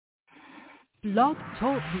Blog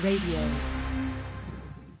Talk Radio.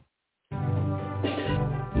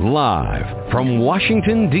 Live from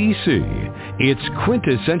Washington, D.C., it's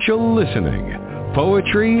Quintessential Listening,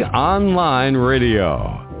 Poetry Online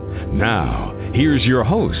Radio. Now, here's your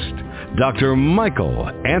host, Dr. Michael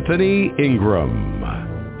Anthony Ingram.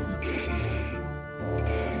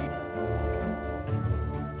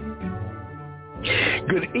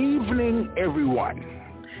 Good evening, everyone,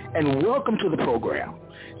 and welcome to the program.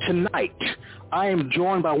 Tonight, I am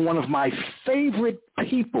joined by one of my favorite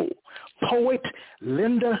people, poet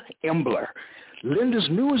Linda Imbler. Linda's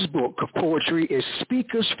newest book of poetry is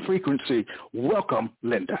Spica's Frequency. Welcome,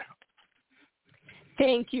 Linda.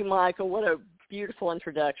 Thank you, Michael. What a beautiful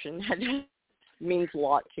introduction. That means a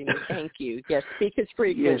lot to me. Thank you. Yes, Spica's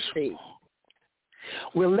Frequency. Yes.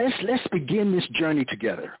 Well, let's begin this journey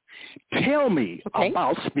together. Tell me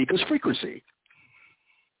about Spica's Frequency.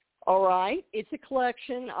 All right. It's a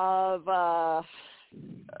collection of a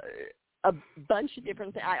bunch of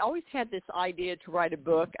different things. I always had this idea to write a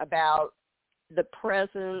book about the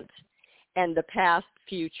present and the past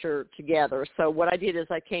future together. So what I did is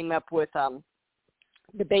I came up with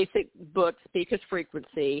the basic book, Spica's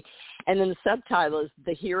Frequency, and then the subtitle is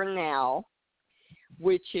The Here and Now,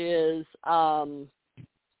 which is the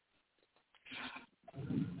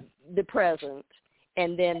present,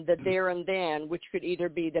 and then the there and then, which could either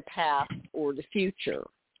be the past or the future.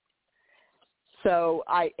 So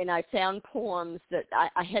I found poems that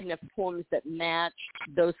I had enough poems that matched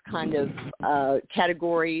those kind of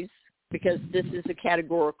categories, because this is a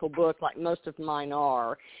categorical book like most of mine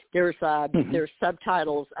are. There's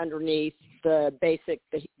subtitles underneath the basic,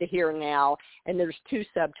 the here and now, and there's two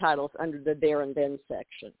subtitles under the there and then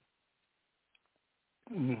section.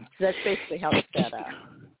 So that's basically how it's set up.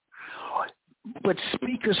 But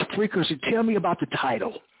Spica's Frequency, tell me about the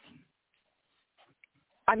title.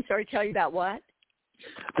 I'm sorry, tell you about what?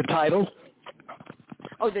 The title.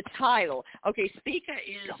 Oh, the title. Okay, Spica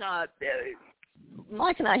is,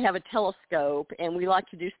 Mike and I have a telescope, and we like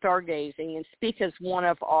to do stargazing, and Spica is one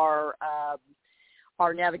of our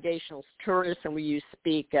navigational tourists, and we use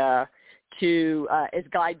Spica to as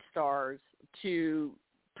guide stars to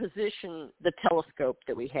position the telescope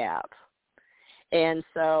that we have. And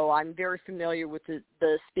so I'm very familiar with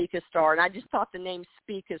the Spica star, and I just thought the name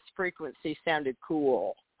Spica's Frequency sounded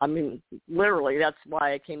cool. I mean, literally, that's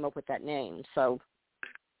why I came up with that name. So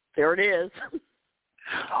there it is.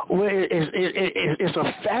 Well, it's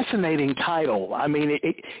a fascinating title. I mean,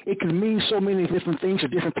 it can mean so many different things to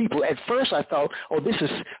different people. At first, I thought, oh, this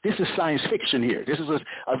is science fiction here. This is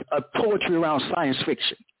a poetry around science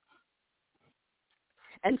fiction.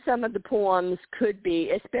 And some of the poems could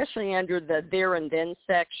be, especially under the there and then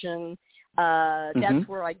section. That's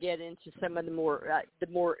where I get into some of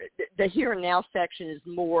the here and now section is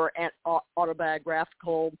more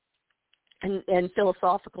autobiographical and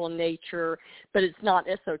philosophical in nature, but it's not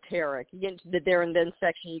esoteric. You get into the there and then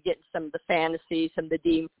section, you get some of the fantasies, some of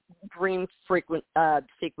the dream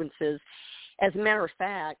sequences. As a matter of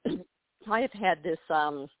fact, I have had this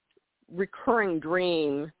recurring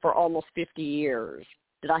dream for almost 50 years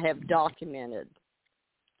that I have documented.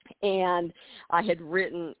 And I had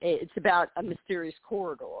written, it's about a mysterious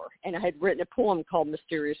corridor, and I had written a poem called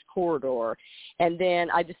Mysterious Corridor. And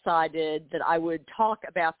then I decided that I would talk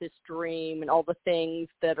about this dream and all the things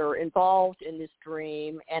that are involved in this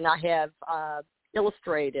dream, and I have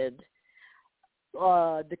illustrated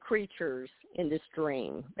the creatures in this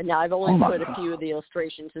dream. And now I've only put a few of the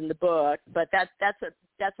illustrations in the book, but that's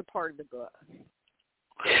a part of the book.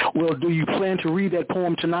 Well, do you plan to read that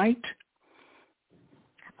poem tonight?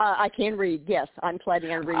 I can read, yes. I'm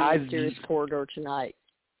planning on reading Mysterious Corridor tonight.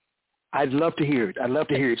 I'd love to hear it.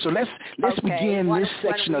 So let's begin this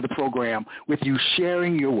section of the program with you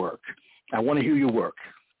sharing your work. I want to hear your work.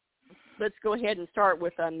 Let's go ahead and start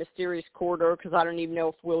with Mysterious Corridor, because I don't even know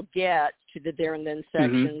if we'll get to the there and then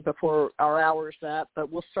section before our hour's up,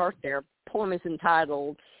 but we'll start there. The poem is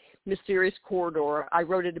entitled Mysterious Corridor. I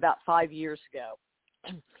wrote it about 5 years ago.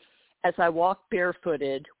 As I walk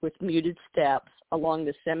barefooted with muted steps along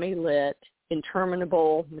the semi-lit,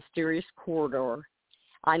 interminable, mysterious corridor,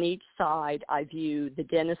 on each side I view the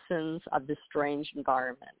denizens of this strange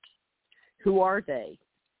environment. Who are they?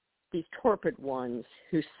 These torpid ones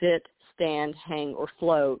who sit, stand, hang, or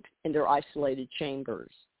float in their isolated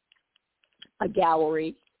chambers. A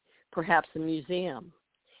gallery, perhaps a museum.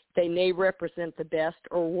 They may represent the best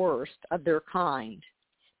or worst of their kind.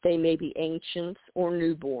 They may be ancients or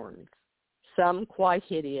newborns, some quite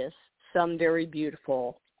hideous, some very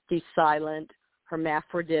beautiful, these silent,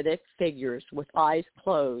 hermaphroditic figures with eyes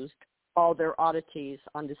closed, all their oddities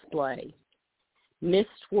on display. Mist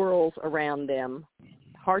swirls around them,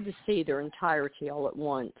 hard to see their entirety all at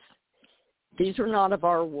once. These are not of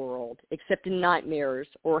our world, except in nightmares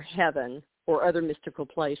or heaven or other mystical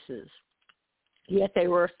places. Yet they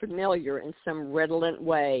were familiar in some redolent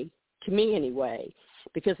way, to me anyway,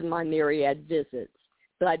 because of my myriad visits,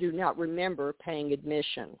 but I do not remember paying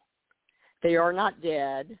admission. They are not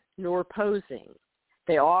dead, nor posing.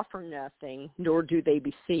 They offer nothing, nor do they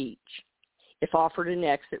beseech. If offered an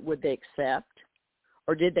exit, would they accept?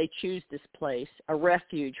 Or did they choose this place, a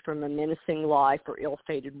refuge from a menacing life or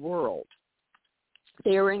ill-fated world?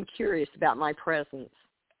 They are incurious about my presence,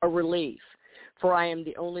 a relief, for I am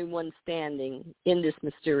the only one standing in this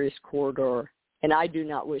mysterious corridor, and I do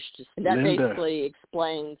not wish to. And that Linda, basically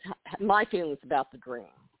explains my feelings about the dream.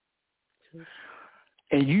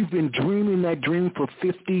 And you've been dreaming that dream for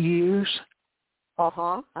 50 years?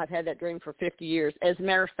 Uh-huh. I've had that dream for 50 years. As a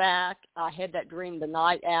matter of fact, I had that dream the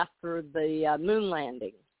night after the moon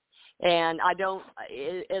landing. And I don't,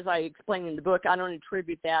 as I explained in the book, I don't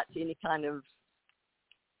attribute that to any kind of,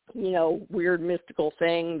 weird mystical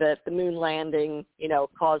thing that the moon landing,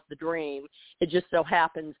 caused the dream. It just so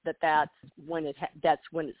happens that that's when it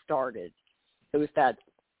started. It was that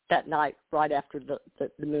night right after the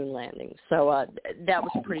moon landing. So that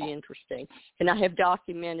was pretty interesting. And I have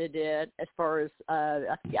documented it as far as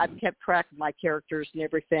I've kept track of my characters and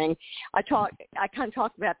everything. I kind of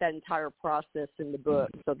talk about that entire process in the book.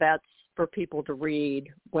 So that's for people to read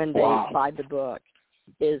when they buy the book.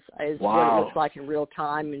 Is what it looks like in real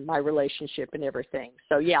time and my relationship and everything.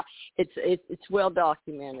 So yeah, it's well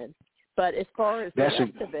documented. But as far as the rest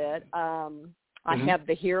of it, I have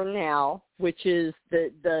the Here and Now, which is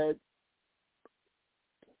the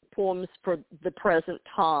poems for the present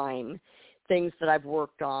time, things that I've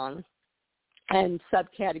worked on, and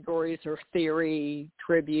subcategories are theory,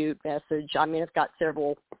 tribute, message. I mean, I've got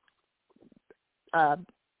several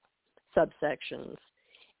subsections,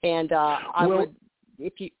 and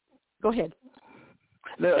if you go ahead.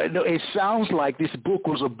 No, it sounds like this book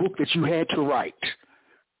was a book that you had to write.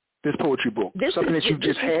 This poetry book, something that you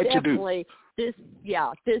just had to do. This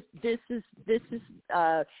is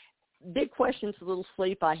Big Questions, Little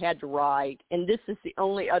Sleep I had to write, and this is the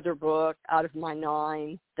only other book out of my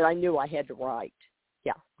 9 that I knew I had to write.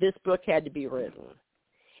 Yeah, this book had to be written.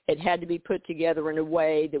 It had to be put together in a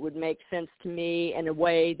way that would make sense to me, in a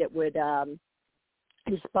way that would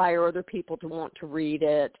inspire other people to want to read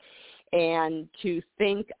it, and to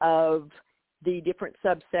think of the different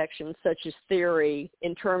subsections, such as theory,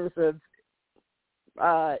 in terms of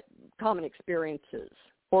common experiences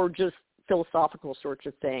or just philosophical sorts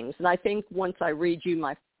of things. And I think once I read you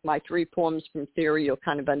my 3 poems from theory, you'll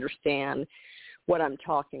kind of understand what I'm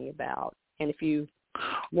talking about. And if you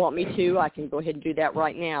want me to, I can go ahead and do that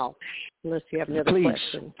right now, unless you have another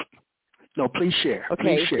question. No, please share.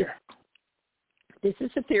 Okay. Please share. This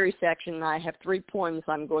is the theory section, and I have 3 poems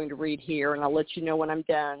I'm going to read here, and I'll let you know when I'm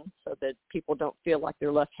done so that people don't feel like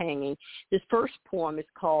they're left hanging. This first poem is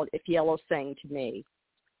called If Yellow Sang to Me.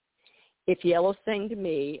 If yellow sang to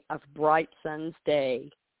me of bright sun's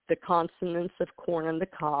day, the consonants of corn on the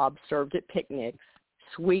cob served at picnics,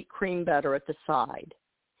 sweet cream butter at the side.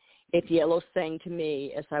 If yellow sang to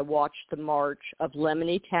me as I watched the march of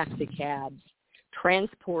lemony taxicabs,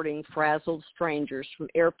 transporting frazzled strangers from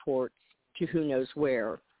airports to who knows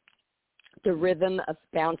where. The rhythm of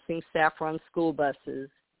bouncing saffron school buses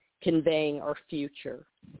conveying our future.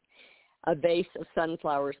 A vase of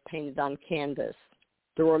sunflowers painted on canvas.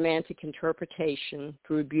 The romantic interpretation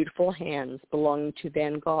through beautiful hands belonging to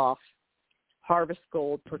Van Gogh. Harvest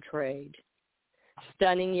gold portrayed.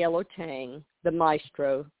 Stunning yellow tang, the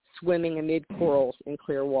maestro, swimming amid corals in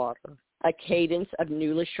clear water. A cadence of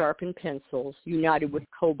newly sharpened pencils united with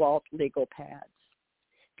cobalt legal pads.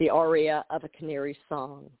 The aria of a canary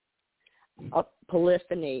song. A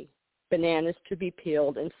polyphony, bananas to be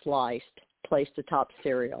peeled and sliced, placed atop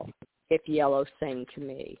cereal. If yellow sang to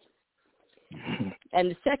me.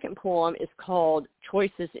 And the second poem is called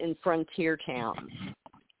Choices in Frontier Towns.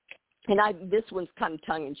 And this one's kind of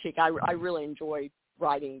tongue-in-cheek. I really enjoy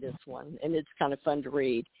writing this one, and it's kind of fun to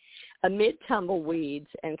read. Amid tumbleweeds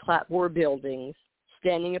and clapboard buildings,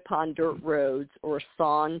 standing upon dirt roads or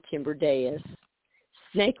sawn timber dais,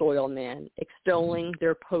 snake oil men extolling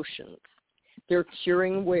their potions, their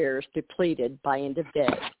curing wares depleted by end of day.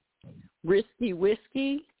 Risky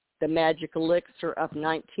whiskey, the magic elixir of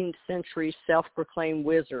 19th century self-proclaimed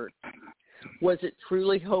wizards. Was it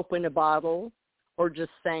truly hope in a bottle or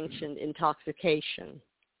just sanctioned intoxication?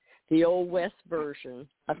 The Old West version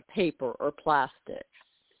of paper or plastic.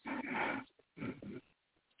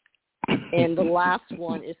 And the last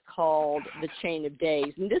one is called The Chain of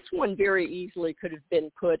Days. And this one very easily could have been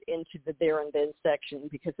put into the There and Then section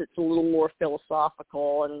because it's a little more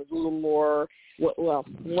philosophical and a little more, well,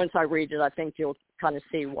 once I read it, I think you'll kind of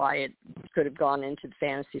see why it could have gone into the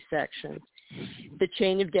fantasy section. The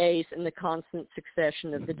Chain of Days and the Constant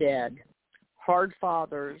Succession of the Dead. Hard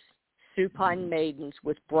fathers, supine maidens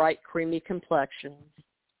with bright, creamy complexions,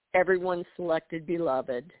 everyone selected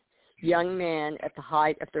beloved, young men at the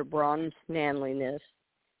height of their bronze manliness,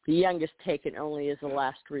 the youngest taken only as a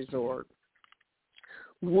last resort.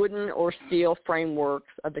 Wooden or steel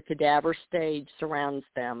frameworks of the cadaver stage surrounds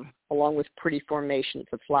them, along with pretty formations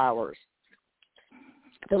of flowers.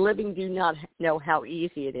 The living do not know how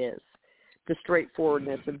easy it is, the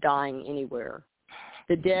straightforwardness of dying anywhere.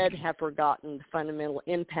 The dead have forgotten the fundamental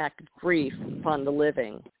impact of grief upon the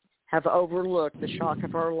living, have overlooked the shock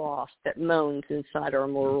of our loss that moans inside our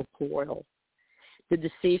mortal coil. The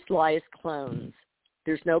deceased lie as clones.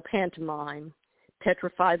 There's no pantomime,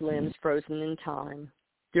 petrified limbs frozen in time,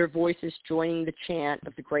 their voices joining the chant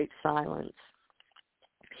of the great silence.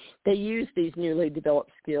 They use these newly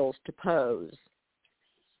developed skills to pose.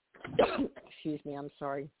 Excuse me, I'm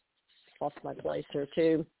sorry. Lost my place here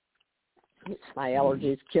too. My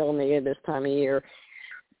allergies kill me at this time of year.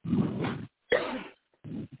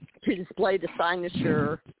 To display the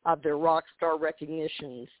signature of their rock star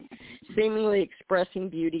recognitions, seemingly expressing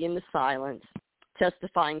beauty in the silence,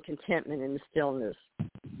 testifying contentment in the stillness.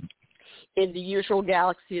 In the usual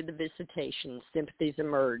galaxy of the visitations, sympathies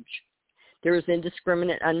emerge. There is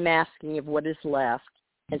indiscriminate unmasking of what is left,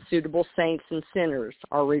 and suitable saints and sinners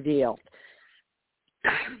are revealed.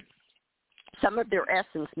 Some of their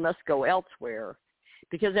essence must go elsewhere,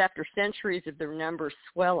 because after centuries of their numbers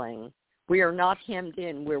swelling, we are not hemmed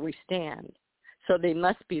in where we stand, so they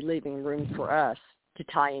must be leaving room for us to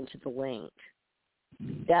tie into the link.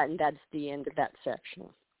 That's the end of that section.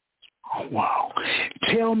 Oh, wow.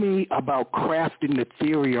 Tell me about crafting the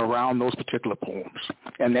theory around those particular poems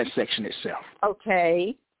and that section itself.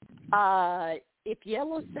 Okay. If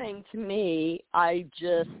Yellow's saying to me, I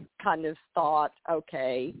just kind of thought,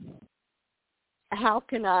 okay, how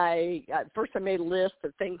can first I made a list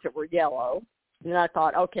of things that were yellow, and then I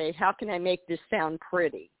thought, okay, how can I make this sound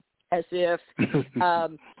pretty? As if,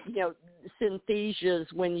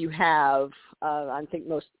 synthesias, when you have, I think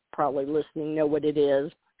most probably listening know what it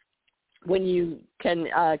is, when you can,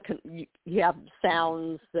 you have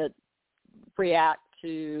sounds that react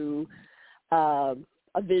to a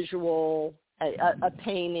visual, a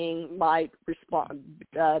painting might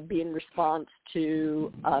be in response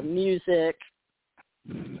to music.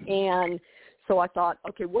 And so I thought,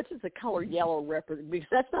 okay, what does the color yellow represent? Because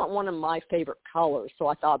that's not one of my favorite colors. So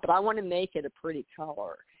I thought, but I want to make it a pretty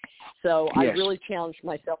color. So yes. I really challenged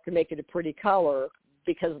myself to make it a pretty color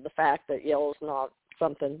because of the fact that yellow is not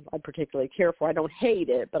something I particularly care for. I don't hate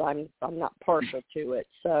it, but I'm not partial to it.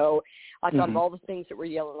 So I thought of all the things that were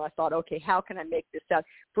yellow, and I thought, okay, how can I make this sound?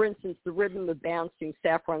 For instance, the rhythm of bouncing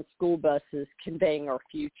saffron school buses conveying our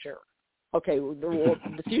future. Okay,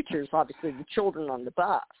 the future is obviously the children on the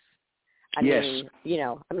bus. I mean,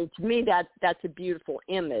 to me that's a beautiful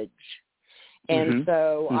image. And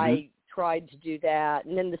so I tried to do that.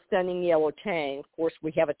 And then the stunning yellow tang. Of course,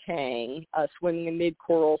 we have a tang swimming amid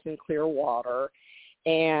corals in clear water.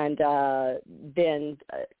 And then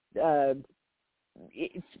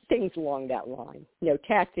things along that line.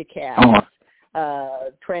 Taxicabs,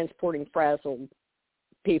 transporting frazzled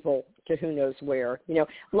people to who knows where. A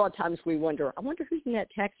lot of times we wonder, I wonder who's in that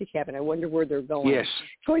taxi cab, and I wonder where they're going. Yes.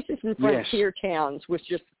 Choices in Frontier Towns was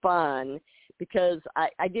just fun because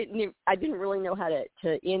I didn't really know how to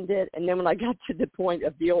end it. And then when I got to the point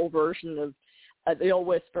of the old version of the old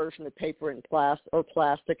West version of paper and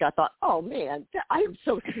plastic, I thought, oh man, I am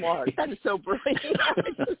so smart. That is so brilliant.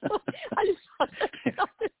 I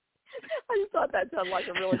just thought that sounded like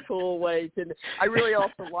a really cool way to. I really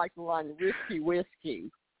also like the line "risky whiskey."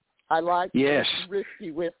 I like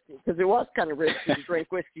risky whiskey because it was kind of risky to drink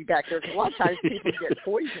whiskey back there. Because a lot of times people get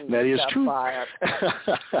poisoned. That is true. By it.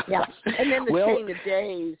 Yeah, and then the Chain of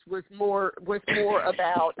Days was more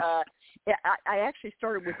about. I actually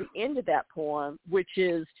started with the end of that poem, which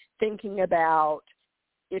is thinking about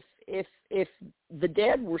if the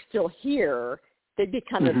dead were still here, they'd be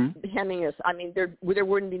kind of hemming us. I mean, there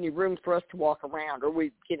wouldn't be any room for us to walk around, or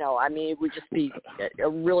it would just be a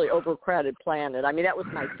really overcrowded planet. I mean, that was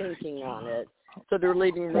my thinking on it. So they're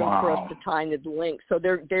leaving room for us to tie into the link. So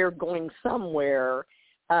they're going somewhere.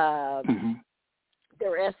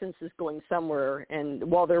 Their essence is going somewhere, and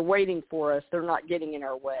while they're waiting for us, they're not getting in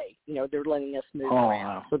our way. They're letting us move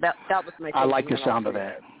around. So that was my thinking. I like the sound of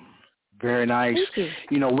that. Very nice.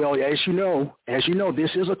 You know, well, as you know,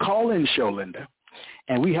 this is a call-in show, Linda,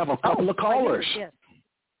 and we have a couple of callers. Yes.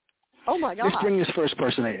 Oh my God! Let's bring this first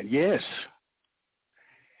person in. Yes.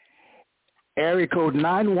 Area code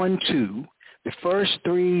 912. The first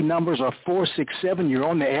three numbers are 467. You're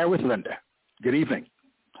on the air with Linda. Good evening.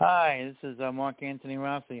 Hi, this is Mark Anthony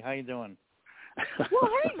Rossi. How you doing? Well,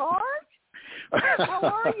 hey, Mark. How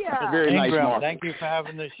are you? Very nice, Mark. Thank you for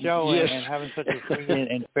having the show Yes. and having such a free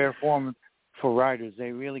and fair forum for writers.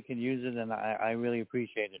 They really can use it, and I really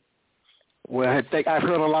appreciate it. Well, I've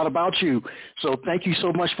heard a lot about you, so thank you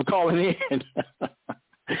so much for calling in.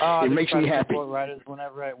 It makes me happy. Support writers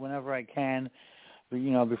whenever I can,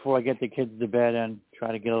 you know, before I get the kids to bed, and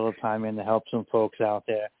try to get a little time in to help some folks out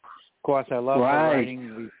there. Of course, I love her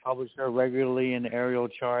writing. We publish her regularly in the Ariel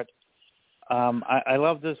chart. I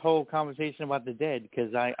love this whole conversation about the dead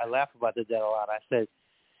because I laugh about the dead a lot. I said,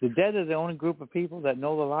 the dead are the only group of people that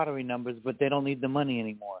know the lottery numbers, but they don't need the money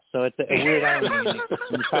anymore. So it's a weird irony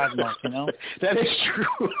in the cosmos, you know? That is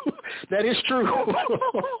true. That is true.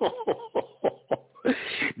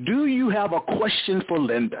 Do you have a question for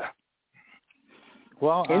Linda?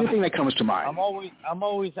 Well, anything that comes to mind. I'm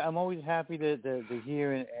always happy to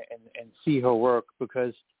hear and see her work,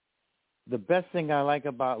 because the best thing I like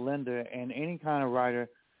about Linda and any kind of writer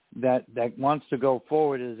that wants to go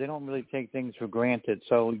forward is they don't really take things for granted.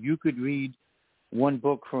 So you could read one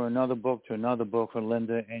book for another book to another book for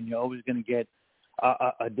Linda, and you're always going to get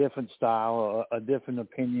a different style, a different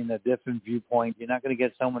opinion, a different viewpoint. You're not going to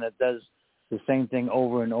get someone that does the same thing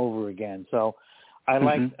over and over again. So I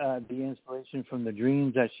like the inspiration from the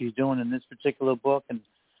dreams that she's doing in this particular book, and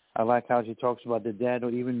I like how she talks about the dead, or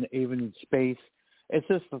even in space. It's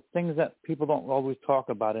just the things that people don't always talk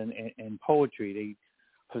about in poetry.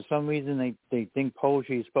 For some reason, they think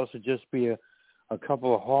poetry is supposed to just be a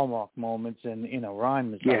couple of hallmark moments and in a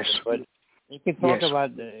rhyme or something. Yes. But you can talk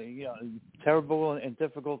about terrible and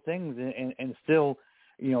difficult things and still,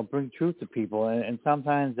 bring truth to people. And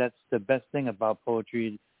sometimes that's the best thing about poetry.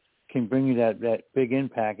 It can bring you that big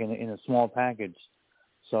impact in a small package.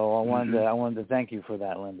 So I wanted to thank you for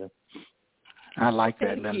that, Linda. I like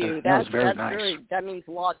that, Thank Linda. you. That was very nice. That means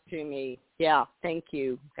a lot to me. Yeah, thank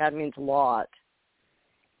you. That means a lot.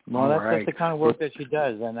 Well, that's the kind of work that she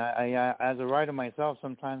does, and I as a writer myself,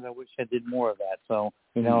 sometimes I wish I did more of that. So,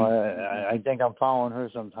 I think I'm following her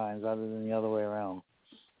sometimes, other than the other way around.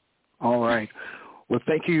 All right. Well,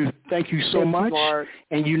 thank you so much. Mark.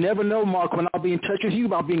 And you never know, Mark, when I'll be in touch with you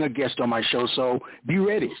about being a guest on my show. So be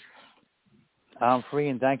ready. I'm free,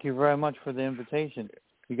 and thank you very much for the invitation.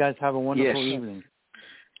 You guys have a wonderful evening.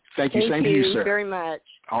 Thank you. Same to you, sir. Very much.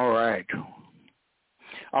 All right.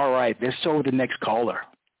 Let's go to the next caller.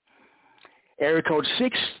 Area code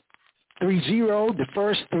 630. The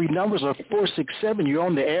first three numbers are 467. You're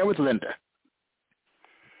on the air with Linda.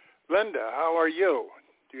 Linda, how are you?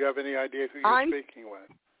 Do you have any idea who you're speaking with?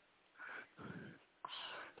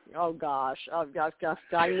 Oh gosh, I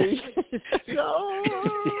need.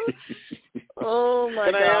 Oh my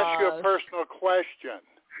Can gosh. I ask you a personal question?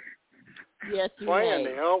 Yes, you Why may. in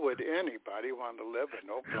the hell would anybody want to live in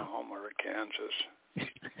Oklahoma or Kansas?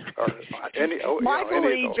 Or Michael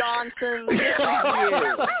Lee Johnson, this is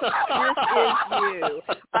you. This is you.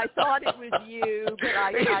 I thought it was you, but I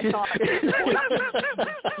thought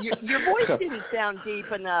your voice didn't sound deep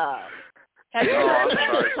enough. Have you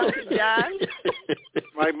something done?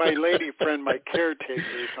 My lady friend, my caretaker,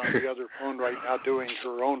 is on the other phone right now doing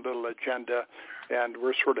her own little agenda, and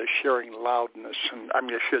we're sort of sharing loudness, and I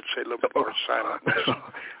should say a little bit more silentness.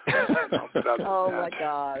 Oh, my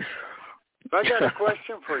gosh. I got a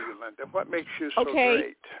question for you, Linda. What makes you so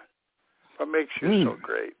great? What makes you so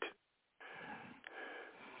great?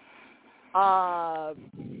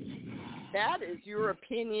 That is your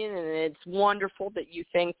opinion, and it's wonderful that you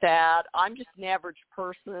think that. I'm just an average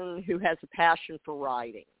person who has a passion for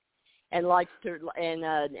writing and likes to, and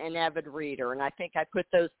an avid reader. And I think I put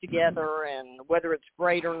those together, and whether it's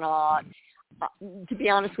great or not, to be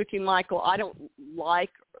honest with you, Michael, I don't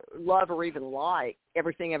love or even like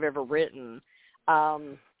everything I've ever written.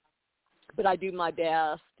 But I do my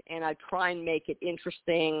best, and I try and make it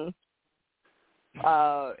interesting,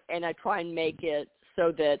 and I try and make it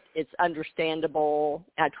so that it's understandable.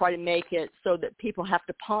 I try to make it so that people have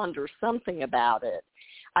to ponder something about it.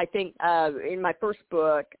 I think in my first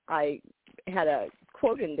book, I had a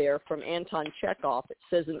quote in there from Anton Chekhov. It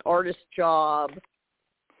says, an artist's job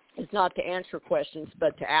is not to answer questions,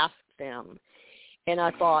 but to ask them. And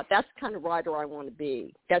I thought, that's the kind of writer I want to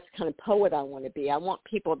be. That's the kind of poet I want to be. I want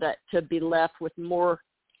people to be left with more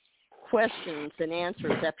questions and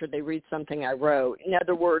answers after they read something I wrote. In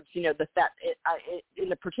other words, in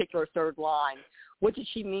the particular third line, what did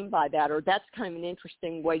she mean by that? Or that's kind of an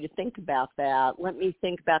interesting way to think about that. Let me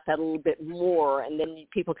think about that a little bit more, and then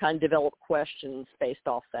people kind of develop questions based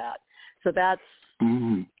off that. So that's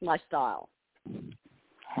my style.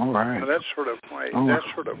 All right. Well, that's sort of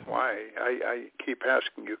why I keep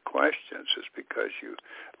asking you questions, is because you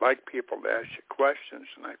like people to ask you questions,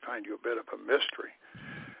 and I find you a bit of a mystery.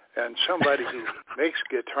 And somebody who makes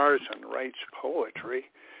guitars and writes poetry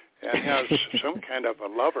and has some kind of a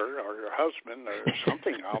lover or a husband or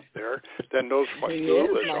something out there that knows what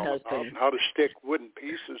glue is all about and how to stick wooden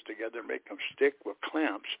pieces together and make them stick with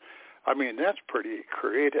clamps. I mean, that's pretty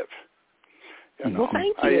creative. Well,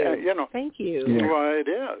 thank you. Thank you. Yeah. Well, it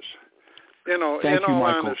is. In all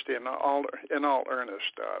honesty, in all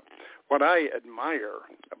earnest, what I admire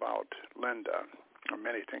about Linda, or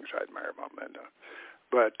many things I admire about Linda,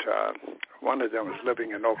 but one of them is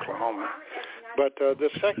living in Oklahoma. But the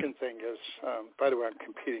second thing is, by the way, I'm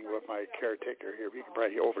competing with my caretaker here. You can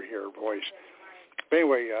probably overhear her voice. But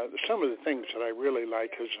anyway, some of the things that I really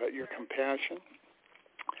like is your compassion.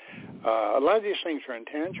 A lot of these things are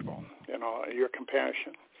intangible. Your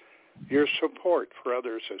compassion, your support for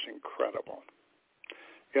others is incredible.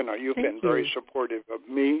 You've been very supportive of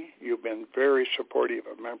me. You've been very supportive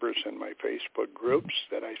of members in my Facebook groups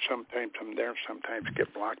that I sometimes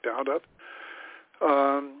get blocked out of.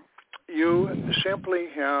 You simply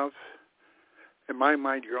have, in my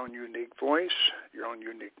mind, your own unique voice, your own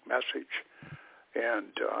unique message.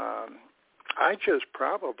 And I just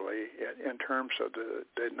probably, in terms of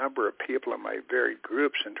the number of people in my varied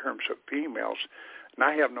groups, in terms of females, and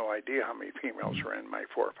I have no idea how many females are in my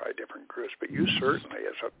 4 or 5 different groups, but you certainly,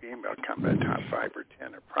 as a female, come in the top 5 or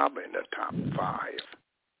 10, or probably in the top 5.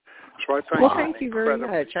 So I find thank you very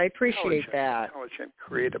much. I appreciate that. Intelligent,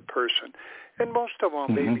 creative person, and most of all,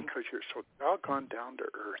 maybe because you're so doggone down to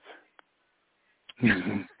earth.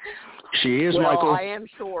 Mm-hmm. She is, well, Michael. I am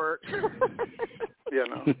short.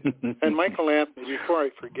 And Michael Anthony, before I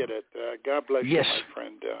forget it, God bless you, my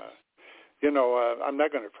friend. I'm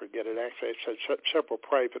not going to forget it. Actually, I said several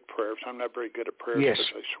private prayers. I'm not very good at prayers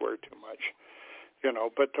because I swear too much.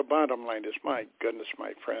 But the bottom line is, my goodness,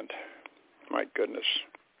 my friend, my goodness,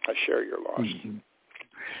 I share your loss. Mm-hmm.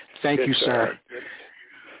 Thank you, sir.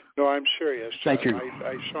 No, I'm serious. Thank you.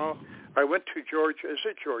 I went to Georgia. Is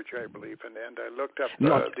it Georgia, I believe, and I looked up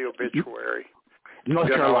the obituary. North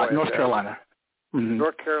Carolina. Mm-hmm.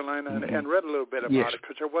 North Carolina, and read a little bit about it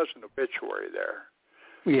because there was an obituary there.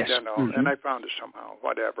 Yes. And I found it somehow,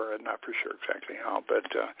 whatever, and not for sure exactly how, but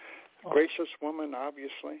gracious woman,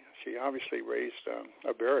 obviously. She obviously raised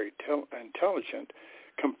a very intelligent,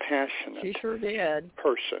 compassionate she sure did.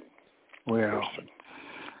 person. Well,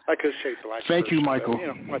 I could say black thank person, you, Michael.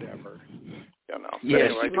 Whatever.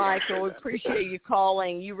 Yes. Thank you, Michael. Appreciate you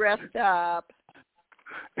calling. You rest up.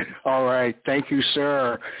 All right. Thank you,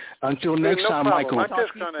 sir. Until next time, Michael. I'm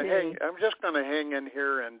just going to hang in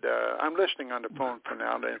here, and I'm listening on the phone for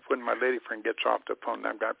now. And when my lady friend gets off the phone,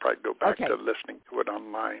 I'm going to probably go back to listening to it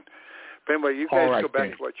online. But anyway, you guys go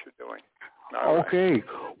back to what you're doing. Okay.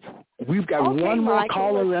 We've got one more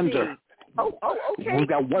caller, Linda. Oh, okay. We've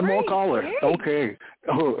got one more caller. Great. Okay.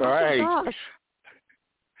 All right. Gosh.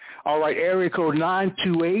 All right, area code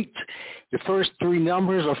 928. The first 3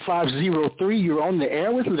 numbers are 503. You're on the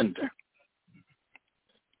air with Linda.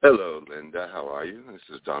 Hello, Linda. How are you? This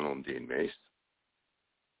is Donald Dean Mace.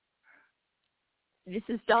 This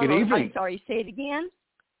is Donald. Good evening. I'm sorry, say it again.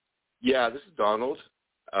 Yeah, this is Donald.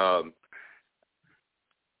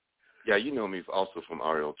 You know me also from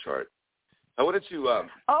Ariel Chart. I wanted to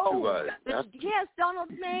yes, Donald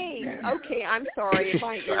May. Okay, I'm sorry.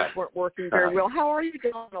 My ears weren't working very well. How are you,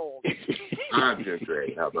 Donald? I'm doing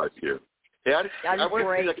great. How about you? Hey, I'm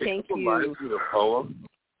great. Thank you. I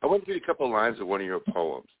want to read a couple of lines of one of your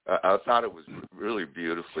poems. I thought it was really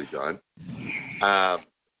beautifully done. And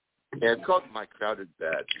it's called My Crowded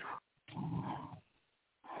Bed.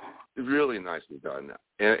 Really nicely done.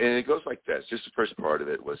 And it goes like this. Just the first part of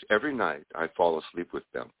it was, every night I fall asleep with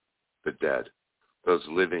them, the dead, those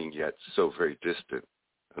living yet so very distant,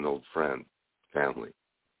 an old friend, family.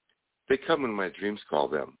 They come when my dreams call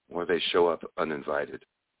them, or they show up uninvited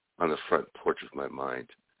on the front porch of my mind,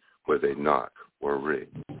 where they knock or ring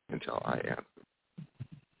until I answer.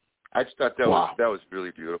 I just thought that was really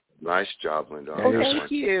beautiful. Nice job, Linda. Oh, thank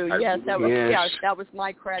you. Yes, that was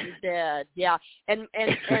My Crowded Dead. Yeah, and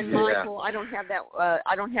Michael, I don't have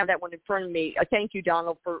that one in front of me. Thank you,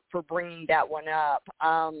 Donald, for bringing that one up.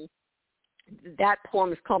 that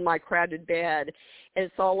poem is called My Crowded Bed, and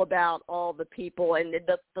it's all about all the people. And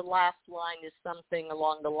the last line is something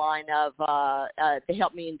along the line of, "They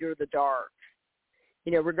help me endure the dark."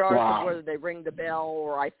 Regardless of whether they ring the bell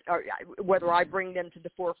or whether I bring them to the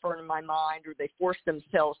forefront of my mind or they force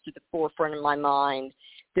themselves to the forefront of my mind,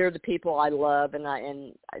 they're the people I love,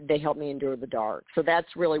 and they help me endure the dark. So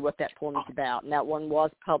that's really what that poem is about, and that one was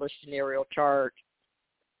published in Ariel Chart.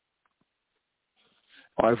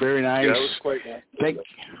 Oh, very nice. Yeah, that was quite nice.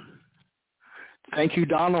 Thank you,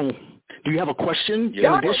 Donald. Do you have a question in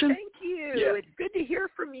Donald, addition? thank you. Yeah. It's good to hear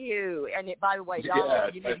from you. And by the way,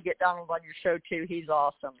 Donald, you need to get Donald on your show too. He's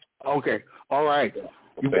awesome. Okay. All right.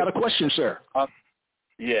 You've got a question, sir.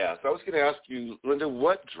 Yeah. So I was going to ask you, Linda,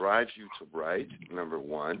 what drives you to write? Number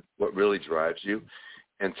one, what really drives you?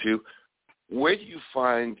 And two, where do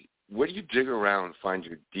you dig around and find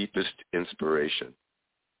your deepest inspiration?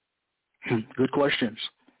 Good questions.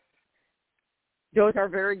 Those are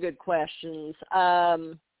very good questions.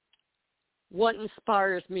 What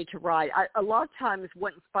inspires me to write? A lot of times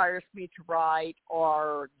what inspires me to write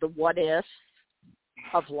are the what ifs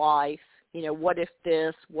of life. What if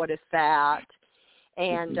this, what if that,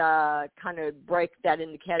 and kind of break that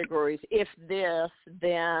into categories. If this,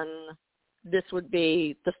 then this would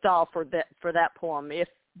be the style for that poem. If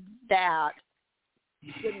that,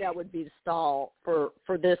 then that would be the style for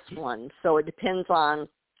this one. So it depends on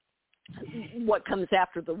what comes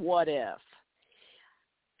after the what if.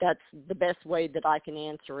 That's the best way that I can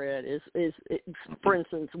answer it is for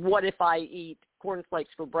instance, what if I eat cornflakes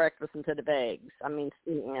for breakfast instead of eggs? I mean,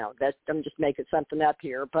 I'm just making something up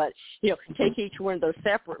here, but take each one of those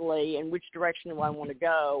separately and which direction do I want to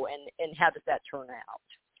go, and how does that turn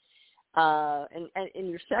out? And in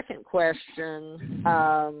your second question,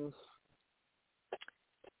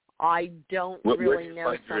 I don't really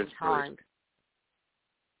know sometimes.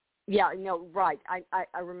 Yeah, no, right.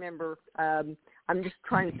 I remember. I'm just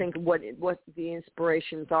trying to think of what the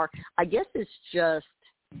inspirations are. I guess it's just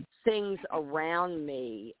things around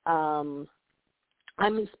me. I'm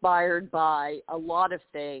inspired by a lot of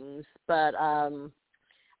things, but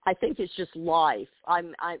I think it's just life.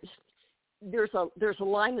 There's a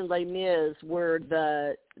line in Les Mis where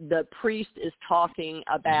the priest is talking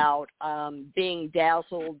about being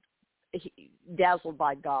dazzled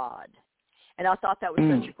by God. And I thought that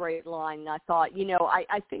was such a great line. And I thought,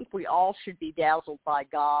 I think we all should be dazzled by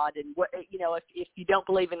God. And, if you don't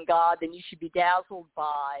believe in God, then you should be dazzled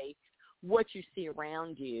by what you see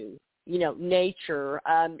around you, nature.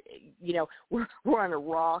 We're on a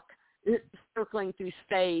rock circling through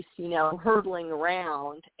space, hurtling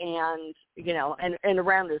around and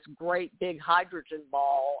around this great big hydrogen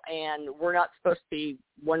ball. And we're not supposed to be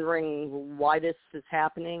wondering why this is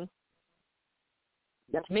happening.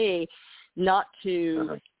 That's me. Not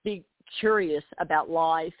to be curious about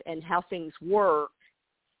life and how things work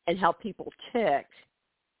and how people tick.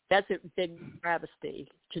 That's a big travesty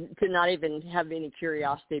to not even have any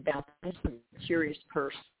curiosity about this. I'm a curious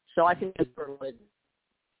person. So I think that's good.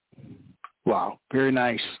 Wow, very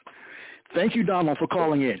nice. Thank you, Donald, for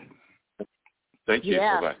calling in. Thank you.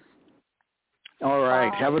 Yeah. Bye-bye. All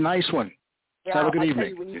right. Have a nice one. Yeah, have a good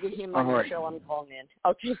evening. You, when you get him on your show, I'm calling in.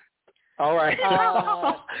 Okay. All right.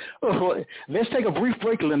 Let's take a brief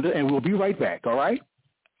break, Linda, and we'll be right back, all right?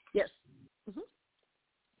 Yes.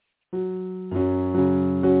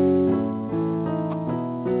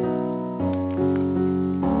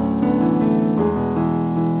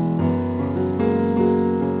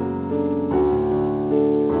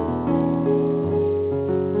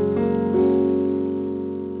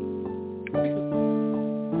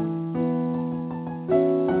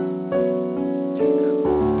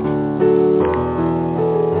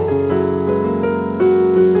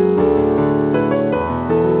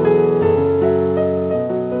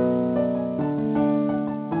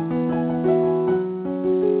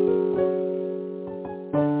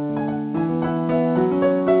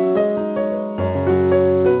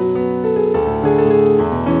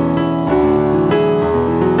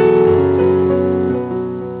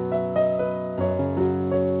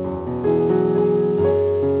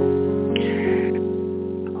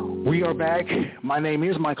 My name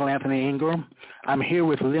is Michael Anthony Ingram. I'm here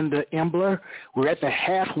with Linda Imbler. We're at the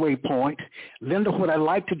halfway point. Linda, what I'd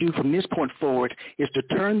like to do from this point forward is to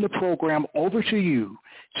turn the program over to you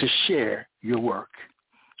to share your work.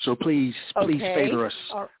 So please favor us.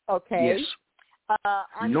 Okay. Yes.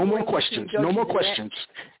 No more questions. No more questions.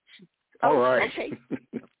 All right. Okay.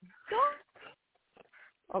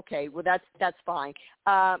 Okay, well, that's fine.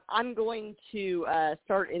 I'm going to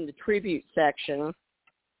start in the tribute section,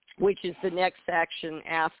 which is the next section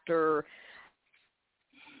after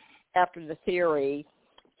after the theory.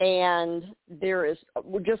 And there is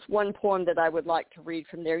just one poem that I would like to read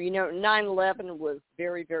from there. 9/11 was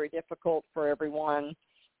very, very difficult for everyone.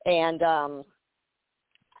 And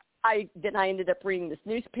I ended up reading this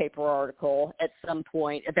newspaper article at some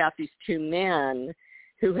point about these two men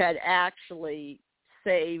who had actually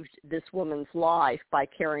saved this woman's life by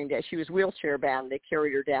carrying her. She was wheelchair bound. They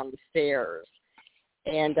carried her down the stairs.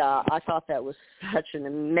 And I thought that was such an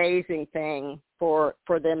amazing thing for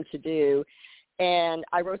them to do. And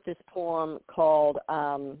I wrote this poem called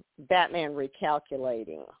Batman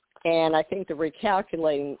Recalculating. And I think the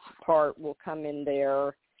recalculating part will come in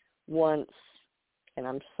there once, and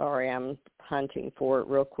I'm sorry, I'm hunting for it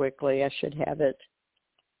real quickly. I should have it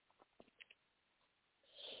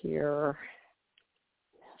here.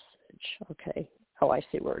 Message. Okay. Oh, I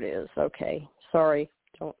see where it is. Okay. Sorry.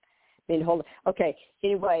 Don't mean hold on. Okay.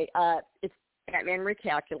 Anyway, it's Batman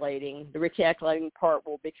Recalculating. The recalculating part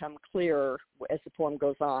will become clearer as the poem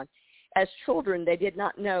goes on. As children, they did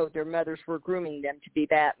not know their mothers were grooming them to be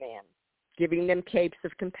Batman, giving them capes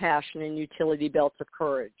of compassion and utility belts of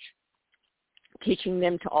courage, teaching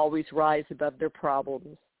them to always rise above their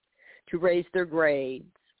problems, to raise their grades,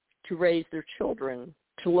 to raise their children,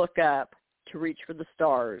 to look up, to reach for the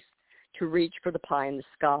stars, to reach for the pie in the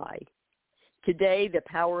sky. Today, the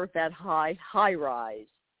power of that high rise,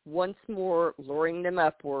 once more luring them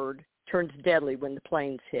upward, turns deadly when the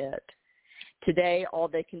planes hit. Today, all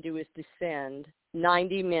they can do is descend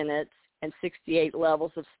 90 minutes and 68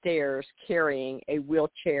 levels of stairs carrying a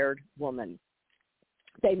wheelchaired woman.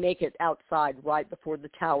 They make it outside right before the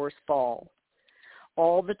towers fall,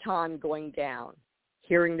 all the time going down,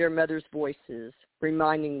 hearing their mother's voices,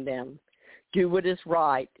 reminding them, do what is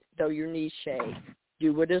right, though your knees shake.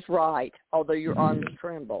 Do what is right, although your arms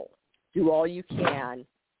tremble. Do all you can,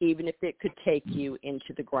 even if it could take you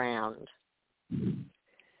into the ground.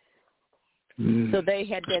 So they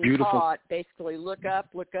had been taught, basically, look up,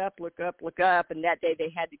 look up, look up, look up, and that day they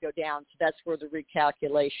had to go down. So that's where the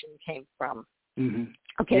recalculation came from. Mm-hmm.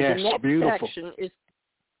 Okay, yes, the next beautiful. section is,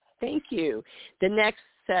 thank you. The next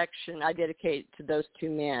section I dedicate to those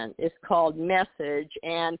two men is called Message,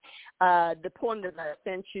 and the poem that I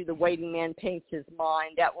sent you, The Waiting Man Paints His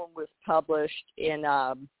Mind, that one was published in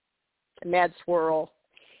Mad Swirl,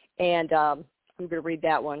 and I'm going to read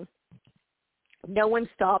that one. No one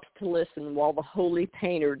stops to listen while the holy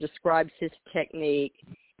painter describes his technique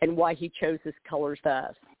and why he chose his colors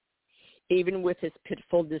thus. Even with his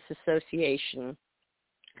pitiful disassociation,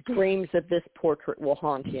 dreams of this portrait will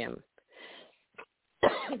haunt him.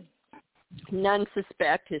 None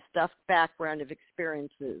suspect his stuffed background of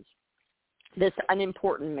experiences. This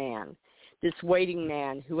unimportant man, this waiting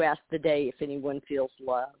man who asks the day if anyone feels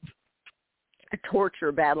love. A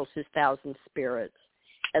torture battles his thousand spirits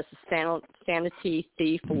as the sanity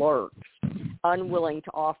thief lurks, unwilling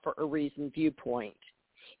to offer a reasoned viewpoint.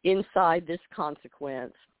 Inside this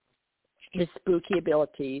consequence, his spooky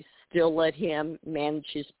abilities still let him manage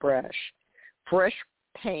his brush, fresh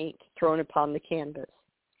paint thrown upon the canvas.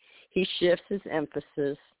 He shifts his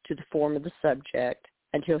emphasis to the form of the subject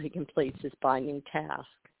until he completes his binding task.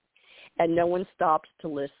 And no one stops to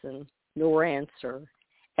listen nor answer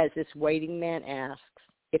as this waiting man asks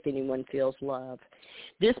if anyone feels love.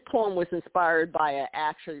 This poem was inspired by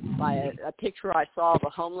a picture I saw of a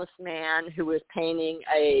homeless man who was painting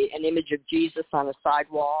an image of Jesus on a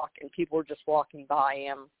sidewalk, and people were just walking by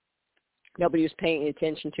him. Nobody was paying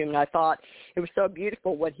attention to him, and I thought it was so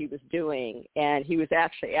beautiful what he was doing, and he was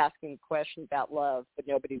actually asking a question about love, but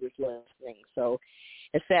nobody was listening. So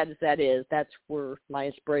as sad as that is, that's where my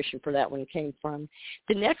inspiration for that one came from.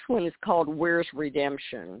 The next one is called Where's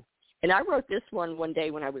Redemption? And I wrote this one day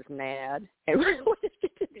when I was mad, and when it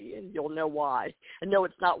gets to the end, you'll know why. And no,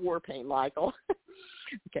 it's not war paint, Michael.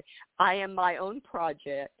 Okay. I am my own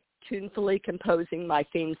project, tunefully composing my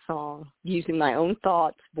theme song, using my own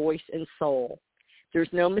thoughts, voice, and soul. There's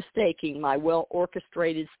no mistaking my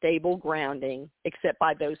well-orchestrated, stable grounding, except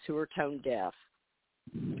by those who are tone deaf.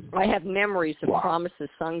 I have memories of promises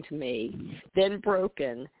sung to me, then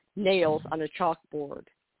broken, nails on a chalkboard.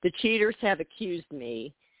 The cheaters have accused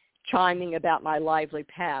me, chiming about my lively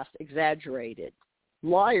past, exaggerated.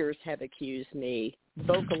 Liars have accused me,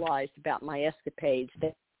 vocalized about my escapades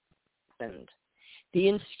that happened. The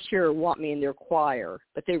insecure want me in their choir,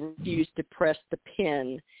 but they refuse to press the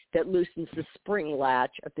pin that loosens the spring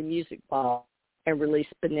latch of the music box and release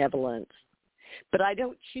benevolence. But I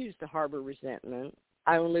don't choose to harbor resentment.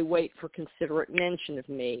 I only wait for considerate mention of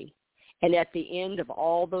me. And at the end of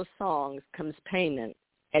all those songs comes payment,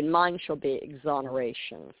 and mine shall be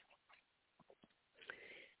exoneration.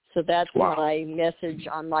 So that's my message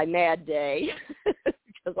on my mad day.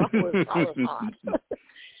 because I was hot.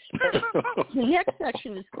 The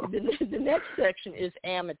next section is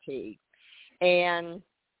amity, and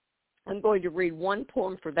I'm going to read one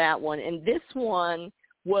poem for that one. And this one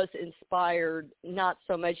was inspired not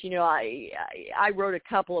so much, I wrote a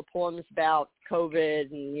couple of poems about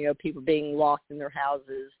COVID and, people being locked in their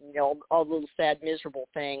houses, and, all the little sad, miserable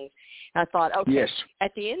things. And I thought, okay, yes.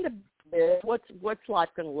 At the end of this, what's life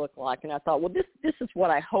going to look like? And I thought, well, this is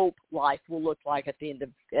what I hope life will look like at the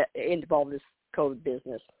end of all this COVID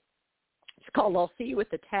business. It's called I'll See You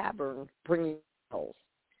at the Tavern, Bringing Tales.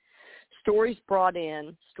 Stories brought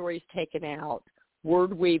in, stories taken out,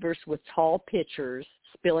 word weavers with tall pitchers,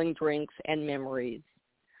 spilling drinks and memories.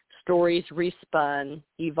 Stories respun,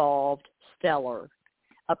 evolved, stellar.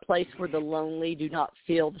 A place where the lonely do not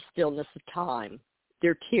feel the stillness of time,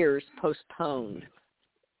 their tears postponed.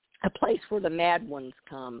 A place where the mad ones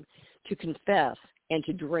come to confess and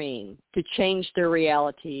to dream, to change their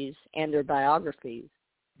realities and their biographies.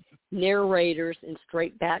 Narrators in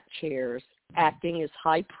straight-back chairs, acting as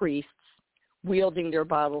high priests, wielding their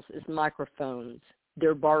bottles as microphones,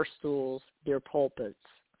 their bar stools, their pulpits.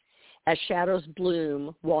 As shadows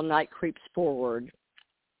bloom while night creeps forward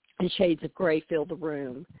and shades of gray fill the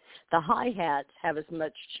room, the hi-hats have as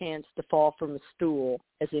much chance to fall from a stool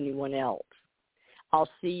as anyone else. I'll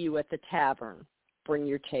see you at the tavern. Bring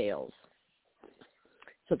your tales.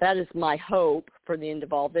 So that is my hope for the end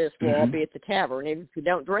of all this. We'll all be at the tavern. Even if you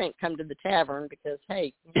don't drink, come to the tavern because,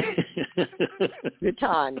 hey, good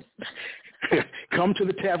times. Come to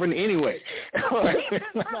the tavern anyway.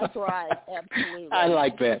 That's right. Absolutely. I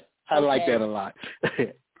like that. I like that a lot.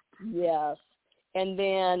 Yes. And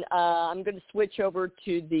then I'm going to switch over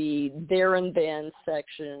to the there and then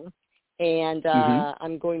section. And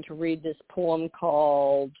I'm going to read this poem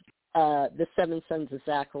called The Seven Sons of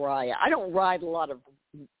Zechariah. I don't write a lot of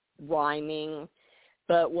rhyming,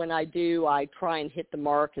 but when I do, I try and hit the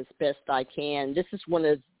mark as best I can. This is one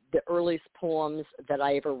of the earliest poems that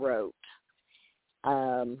I ever wrote.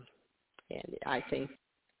 And I think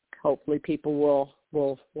hopefully people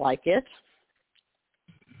will like it.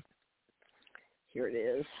 Here it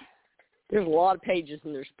is. There's a lot of pages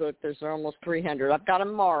in this book. There's almost 300. I've got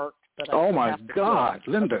them marked. Oh my God,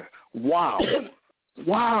 Linda! Wow,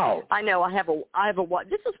 wow! I know. I have a.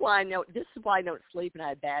 This is why I know. This is why I don't sleep and I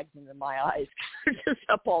have bags under my eyes. Just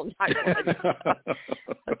up all night.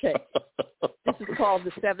 Okay. This is called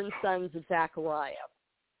The Seven Sons of Zechariah.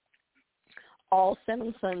 All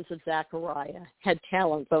 7 sons of Zechariah had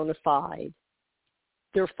talent bona fide.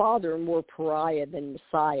 Their father more pariah than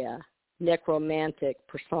Messiah, necromantic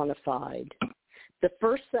personified. The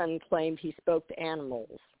first son claimed he spoke to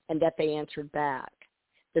animals and that they answered back.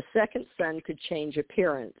 The second son could change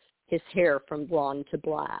appearance, his hair from blonde to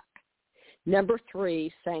black. Number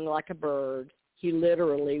 3 sang like a bird. He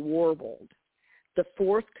literally warbled. The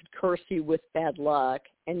fourth could curse you with bad luck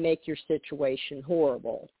and make your situation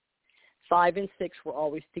horrible. 5 and 6 were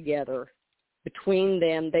always together. Between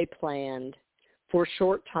them they planned, for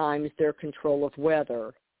short times, their control of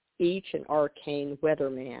weather, each an arcane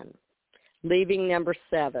weatherman. Leaving number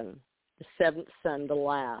 7, the 7th son, the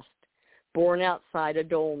last, born outside a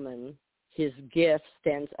dolmen, his gift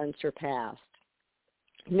stands unsurpassed.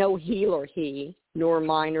 No healer he, nor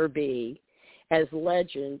miner be, as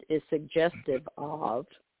legend is suggestive of,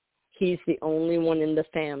 he's the only one in the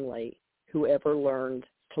family who ever learned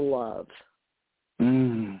to love.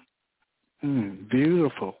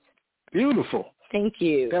 Beautiful. Beautiful. Thank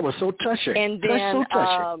you. That was so touching. And then, that's so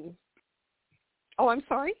touching. Oh, I'm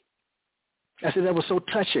sorry? I said that was so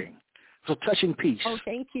touching. So touching piece. Oh,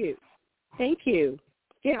 thank you. Thank you.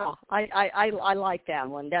 Yeah, I like that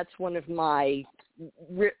one. That's one of my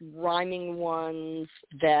rhyming ones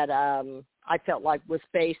that I felt like was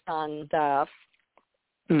based on stuff.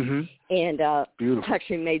 And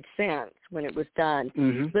actually made sense when it was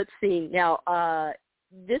done. Let's see. Now,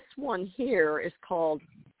 this one here is called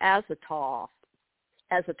Azathoth.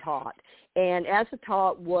 And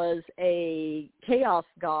Azathoth was a chaos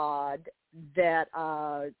god that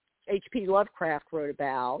H.P. Lovecraft wrote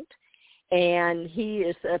about, and he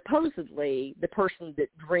is supposedly the person that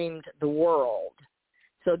dreamed the world.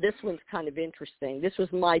 So this one's kind of interesting. This was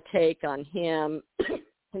my take on him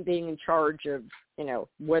being in charge of,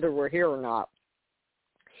 whether we're here or not.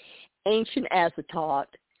 Ancient Azathoth,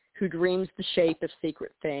 who dreams the shape of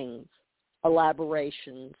secret things,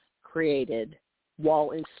 elaborations created,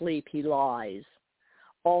 while in sleep he lies.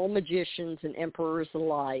 All magicians and emperors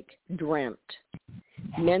alike dreamt.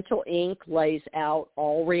 Mental ink lays out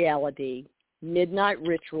all reality, midnight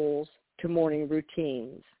rituals to morning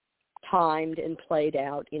routines, timed and played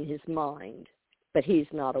out in his mind, but he's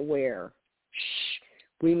not aware. Shh,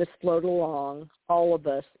 We must float along. All of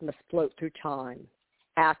us must float through time.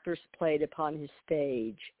 Actors played upon his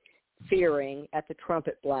stage, fearing at the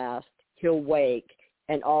trumpet blast he'll wake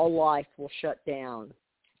and all life will shut down.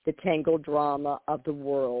 The tangled drama of the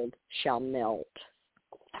world shall melt.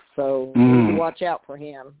 So we need to watch out for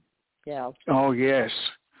him. Yeah. Oh, yes.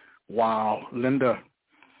 Wow, Linda.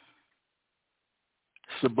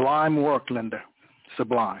 Sublime work, Linda.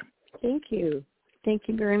 Sublime. Thank you. Thank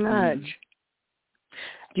you very much.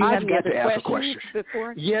 Do you I've have got any to other ask a question.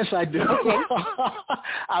 Before? Yes, I do. Okay.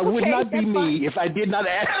 I would not be me if I did not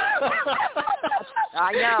ask.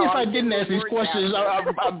 I know. If I didn't ask these questions,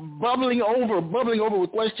 I'm bubbling over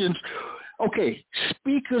with questions. Okay,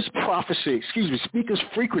 Spica's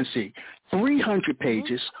frequency, 300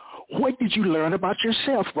 pages. What did you learn about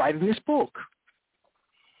yourself writing this book?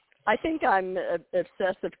 I think I'm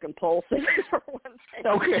obsessive compulsive for one thing.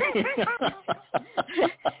 Okay.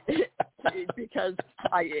 Because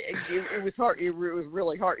it was hard. It was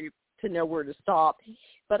really hard to know where to stop.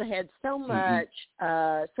 But I had so much,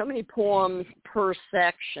 so many poems per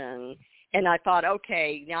section, and I thought,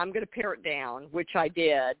 okay, now I'm going to pare it down, which I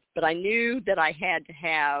did. But I knew that I had to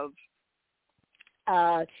have.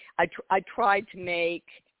 I tried to make.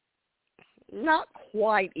 Not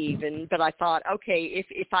quite even, but I thought, okay,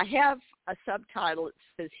 if I have a subtitle that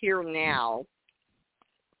says Here and Now,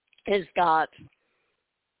 it's got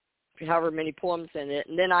however many poems in it,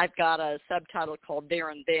 and then I've got a subtitle called There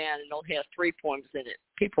and Then, and it only has 3 poems in it.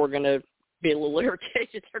 People are going to be a little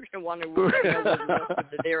irritated. They're going to want to know where the rest of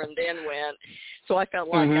the There and Then went. So I felt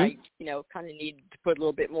like I, kind of needed to put a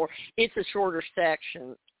little bit more. It's a shorter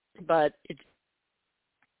section, but it's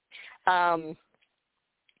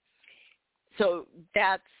so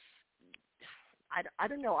that's, I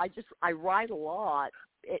don't know, I write a lot,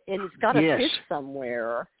 and it's got to fit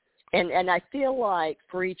somewhere. And I feel like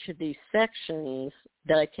for each of these sections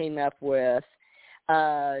that I came up with,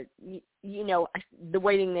 the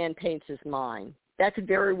Waiting Man paints his mind. That could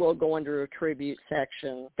very well go under a tribute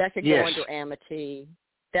section. That could go under amity.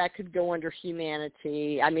 That could go under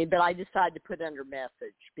humanity. I mean, but I decided to put it under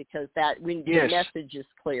message because the message is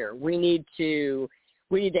clear. We need to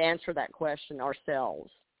answer that question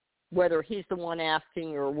ourselves, whether he's the one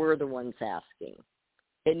asking or we're the ones asking.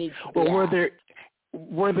 It needs to be asked.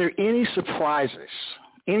 Were there any surprises?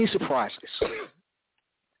 Any surprises?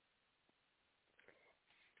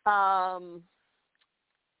 I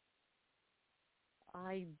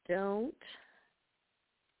don't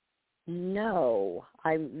know.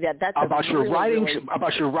 That's about your writing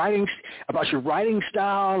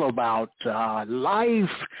style, about life,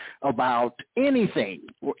 about anything.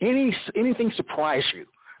 Anything surprise you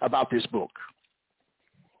about this book?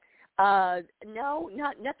 No,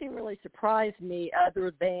 nothing really surprised me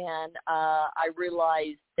other than I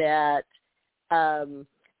realized that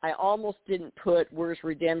I almost didn't put Where's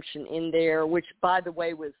Redemption in there, which, by the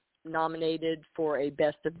way, was nominated for a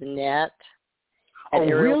Best of the Net. Oh,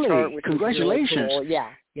 really? Chart, Congratulations. Really cool.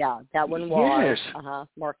 Yeah, that one was. Yes.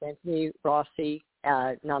 Mark Anthony Rossi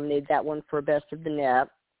nominated that one for Best of the Net.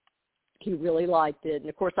 He really liked it. And,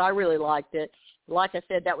 of course, I really liked it. Like I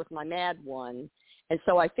said, that was my mad one. And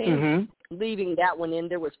so I think leaving that one in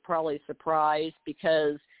there was probably a surprise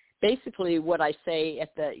because basically what I say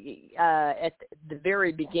at the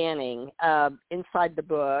very beginning, inside the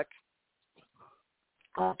book,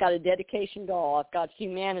 I've got a dedication to all. I've got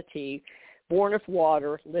humanity, born of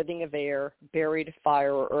water, living of air, buried of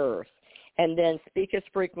fire or earth, and then Spica's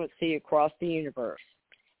frequency across the universe.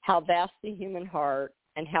 How vast the human heart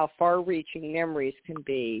and how far-reaching memories can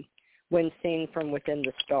be when seen from within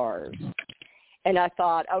the stars. And I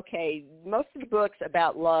thought, okay, most of the books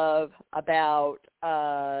about love, about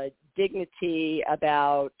dignity,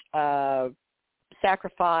 about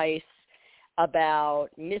sacrifice, about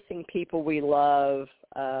missing people we love,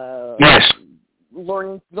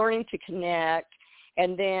 learning to connect.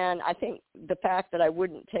 And then I think the fact that I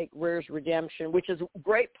wouldn't take Where's Redemption, which is a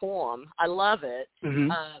great poem, I love it, but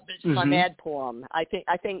it's my mad poem. I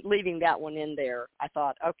think leaving that one in there, I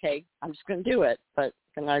thought, okay, I'm just going to do it. But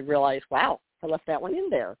then I realized, wow, I left that one in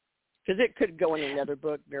there because it could go in another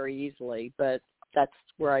book very easily. But that's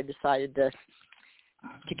where I decided to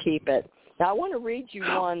keep it. Now I want to read you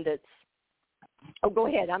one that's. Oh, go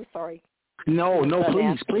ahead. I'm sorry. No,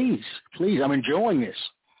 please. I'm enjoying this.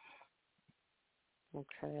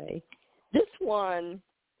 Okay. This one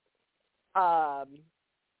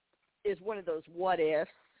is one of those what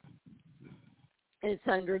ifs. And it's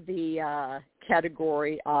under the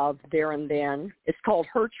category of There and Then. It's called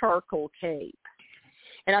Her Charcoal Cape.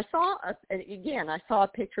 And I saw a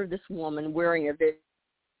picture of this woman wearing a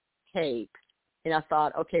cape. and I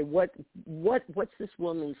thought, okay, what's this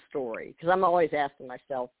woman's story? Because I'm always asking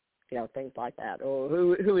myself, things like that. Or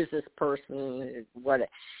who is this person? What?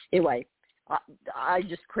 Anyway, I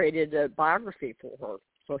just created a biography for her.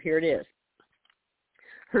 So here it is.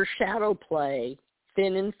 Her shadow play,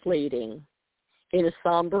 thin and fleeting, in a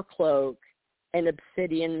somber cloak, an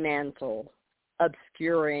obsidian mantle,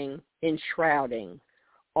 obscuring, enshrouding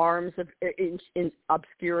arms of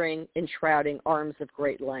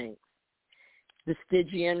great length. The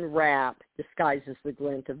Stygian wrap disguises the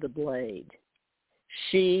glint of the blade.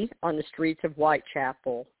 She, on the streets of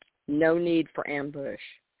Whitechapel, no need for ambush.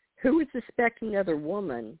 Who would suspect another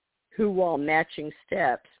woman who, while matching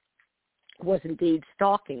steps, was indeed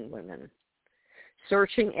stalking women,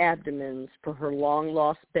 searching abdomens for her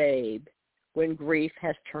long-lost babe when grief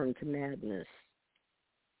has turned to madness?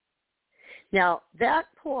 Now, that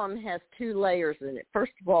poem has two layers in it.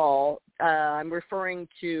 First of all, I'm referring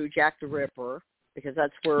to Jack the Ripper, because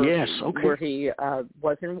that's where where he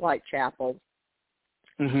was in Whitechapel.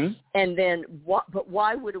 Mm-hmm. And then, what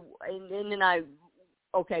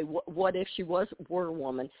if she were a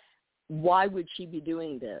woman? Why would she be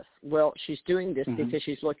doing this? Well, she's doing this because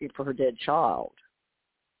she's looking for her dead child.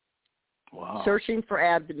 Wow. Searching for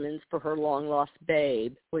abdomens for her long-lost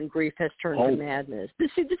babe when grief has turned to madness.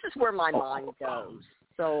 This is where my mind goes.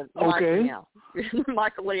 So,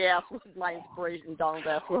 Michael Lee asked what my inspiration, Donald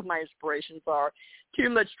asked what my inspirations are. Too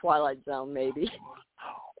much Twilight Zone, maybe.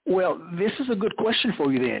 Well, this is a good question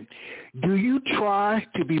for you then. Do you try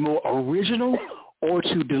to be more original or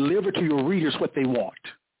to deliver to your readers what they want?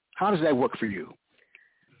 How does that work for you?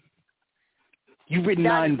 You've written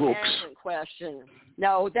 9 books. That's an excellent question.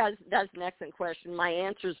 No, that's an excellent question. My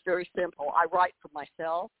answer is very simple. I write for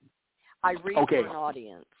myself. I read for an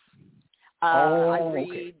audience. I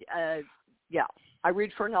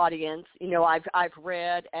read for an audience. I've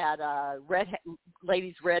read at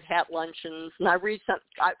ladies' red hat luncheons, and I read some.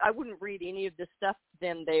 I wouldn't read any of this stuff to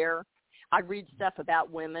them there. I read stuff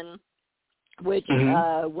about women, which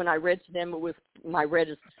when I read to them, it was my Red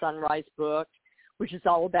is the Sunrise book, which is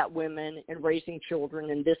all about women and raising children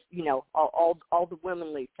and this, all the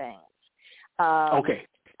womanly things.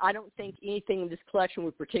 I don't think anything in this collection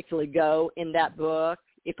would particularly go in that book.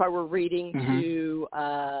 If I were reading to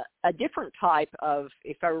a different type of,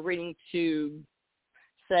 if I were reading to,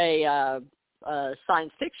 say, a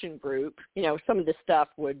science fiction group, some of this stuff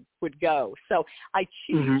would go. So I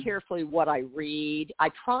choose carefully what I read.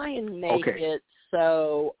 I try and make it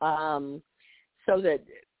so that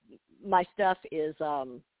my stuff is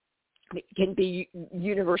can be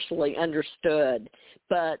universally understood.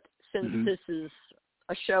 But since this is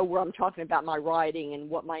a show where I'm talking about my writing and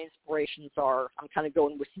what my inspirations are, I'm kind of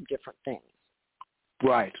going with some different things.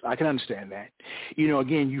 Right. I can understand that.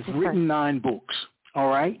 Again, you've written 9 books, all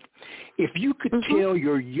right? If you could tell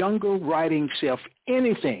your younger writing self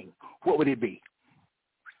anything, what would it be?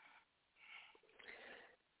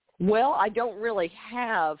 Well, I don't really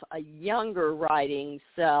have a younger writing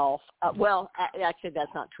self. Actually,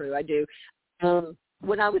 that's not true. I do.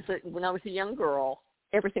 When I was a young girl,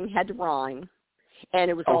 everything had to rhyme.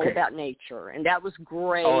 And it was all about nature, and that was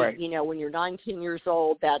great. Right. When you're 19 years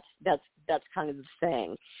old, that's kind of the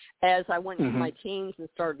thing. As I went into my teens and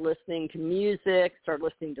started listening to music, started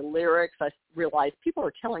listening to lyrics, I realized people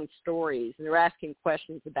are telling stories and they're asking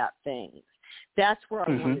questions about things. That's where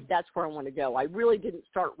I wanted. That's where I want to go. I really didn't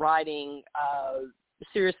start writing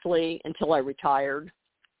seriously until I retired.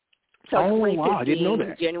 So I didn't know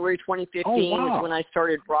that. January 2015 was when I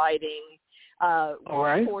started writing.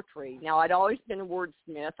 Poetry. Now, I'd always been a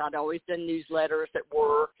wordsmith. I'd always done newsletters at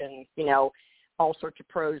work and, all sorts of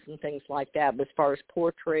prose and things like that. But as far as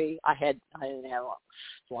poetry, I didn't have a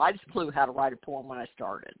slightest clue how to write a poem when I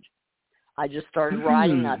started. I just started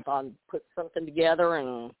writing. I thought I'd put something together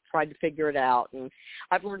and tried to figure it out. And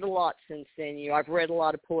I've learned a lot since then. I've read a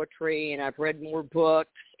lot of poetry, and I've read more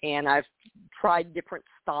books, and I've tried different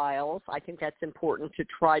styles. I think that's important to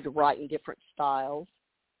try to write in different styles.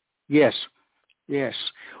 Yes.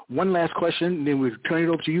 One last question, then we'll turn it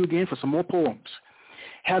over to you again for some more poems.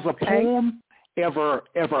 Has a poem ever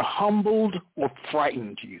humbled or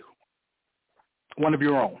frightened you? One of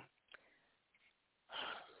your own.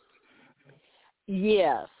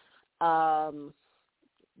 Yes, to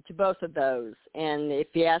both of those. And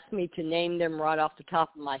if you ask me to name them right off the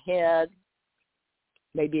top of my head,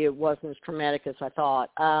 maybe it wasn't as traumatic as I thought.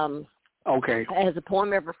 Has a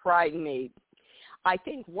poem ever frightened me? I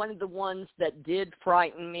think one of the ones that did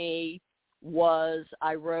frighten me was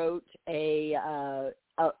I wrote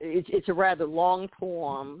it's a rather long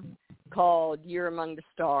poem called Year Among the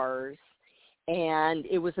Stars, and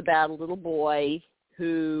it was about a little boy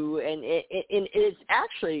who, and it's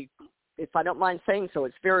actually, if I don't mind saying so,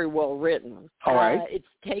 it's very well written. All right. It's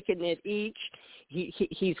taken at each,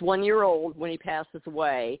 he's 1 year old when he passes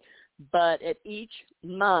away, but at each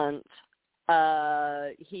month,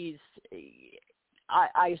 I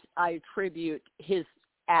attribute his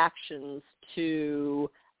actions to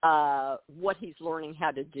what he's learning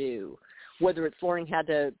how to do, whether it's learning how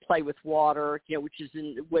to play with water, which is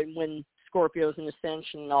when Scorpio's in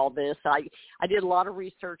Ascension and all this. I did a lot of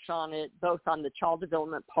research on it, both on the child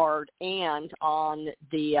development part and on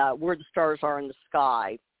the where the stars are in the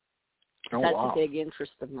sky. Oh, That's wow. a big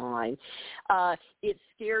interest of mine. It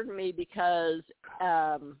scared me because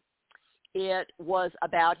it was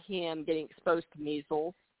about him getting exposed to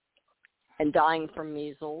measles and dying from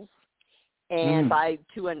measles, and by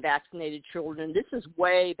 2 unvaccinated children. This is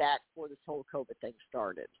way back before this whole COVID thing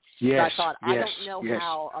started. Yes, so I thought, I don't know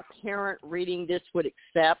how a parent reading this would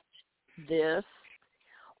accept this,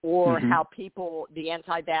 or how people, the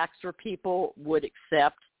anti-vaxxer people, would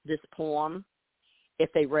accept this poem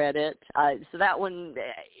if they read it. So that one,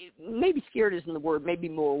 maybe scared isn't the word, maybe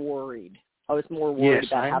more worried. I was more worried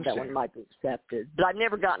about how that one might be accepted. But I've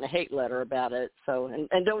never gotten a hate letter about it. So, and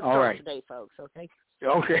don't start today, folks, okay?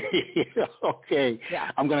 Okay. Okay. Yeah.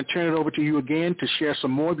 I'm going to turn it over to you again to share some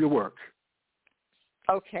more of your work.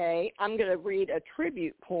 Okay. I'm going to read a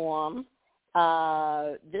tribute poem.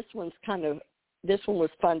 This one was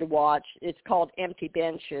fun to watch. It's called Empty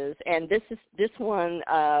Benches. And this one,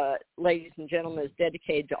 ladies and gentlemen, is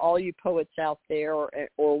dedicated to all you poets out there or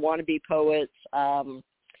wannabe poets.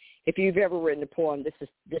 If you've ever written a poem, this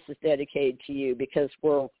is dedicated to you, because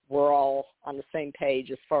we're all on the same page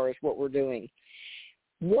as far as what we're doing.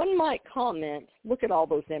 One might comment, look at all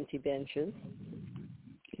those empty benches.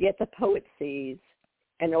 Yet the poet sees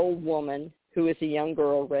an old woman who is a young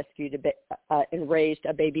girl rescued and raised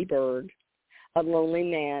a baby bird, a lonely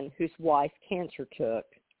man whose wife cancer took,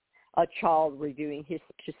 a child reviewing to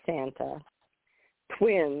Santa,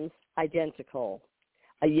 twins identical,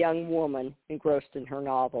 a young woman engrossed in her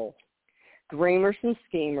novel, dreamers and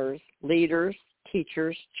schemers, leaders,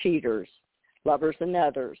 teachers, cheaters, lovers and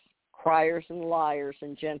others, criers and liars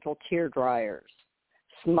and gentle tear dryers,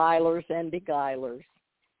 smilers and beguilers,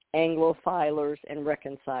 Anglophilers and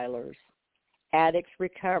reconcilers, addicts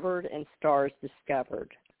recovered and stars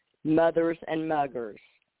discovered, mothers and muggers,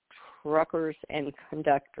 truckers and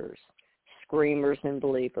conductors, screamers and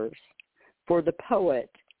believers. For the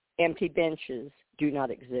poet, empty benches do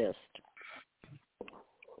not exist.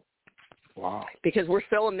 Wow. Because we're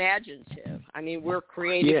so imaginative. I mean, we're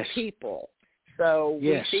creative people. So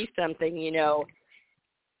we see something, it's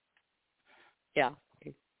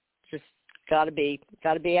just got to be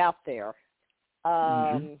out there.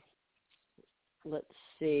 Let's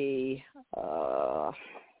see.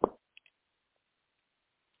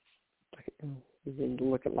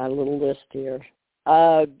 Look at my little list here.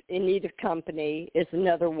 In Need of Company is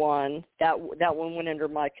another one. That one went under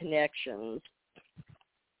my connections.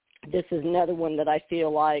 This is another one that I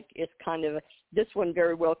feel like it's this one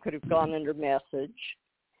very well could have gone under message,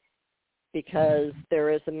 because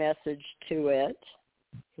there is a message to it.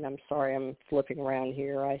 And I'm sorry, I'm flipping around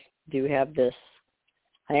here. I do have this.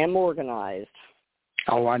 I am organized.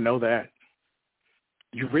 Oh, I know that.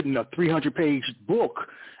 You've written a 300-page book.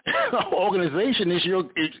 Organization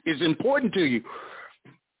is important to you.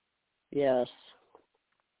 Yes.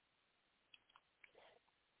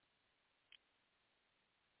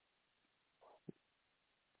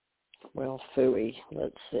 Well, phooey.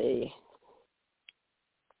 Let's see.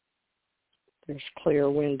 There's clear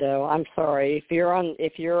window. I'm sorry. If you're on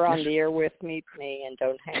the air with me, and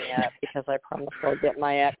don't hang up, because I promise I'll get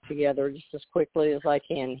my act together just as quickly as I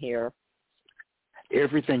can here.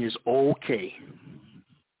 Everything is okay.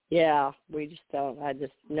 Yeah, we just don't. I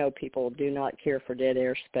just know people do not care for dead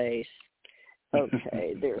air space.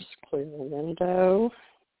 Okay, there's clear window.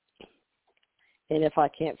 And if I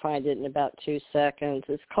can't find it in about 2 seconds,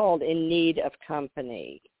 it's called In Need of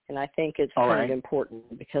Company. And I think it's kind of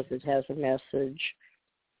important because it has a message.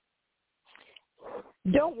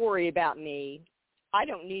 Don't worry about me. I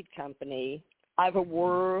don't need company. I have a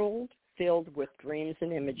world filled with dreams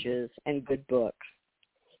and images and good books.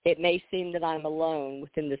 It may seem that I'm alone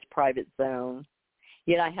within this private zone,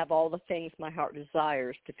 yet I have all the things my heart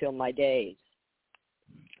desires to fill my days.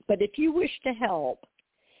 But if you wish to help,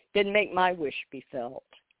 then make my wish be felt.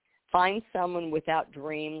 Find someone without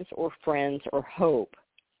dreams or friends or hope.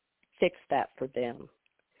 Fix that for them.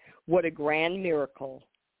 What a grand miracle.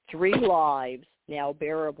 3 lives now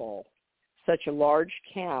bearable. Such a large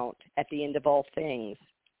count at the end of all things.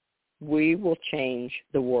 We will change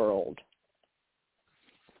the world.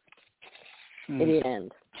 in the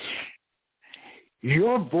end.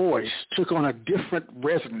 Your voice took on a different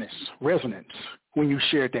resonance when you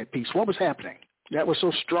shared that piece. What was happening? That was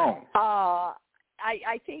so strong.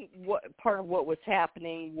 I think part of what was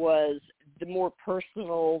happening was the more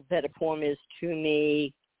personal that a poem is to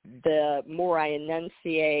me, the more I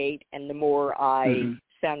enunciate and the more I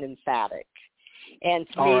sound emphatic. And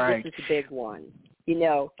to me, this is a big one.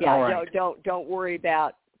 Don't worry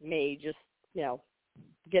about me. Just,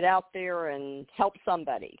 get out there and help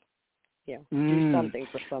somebody. Do something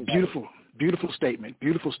for somebody. Beautiful statement.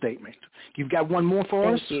 You've got one more for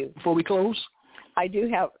us before we close? I do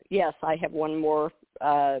have, yes, I have one more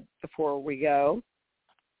before we go.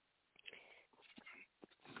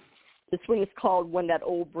 This one is called When That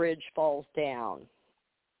Old Bridge Falls Down.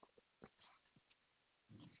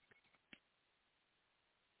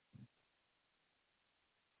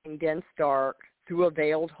 In dense dark, through a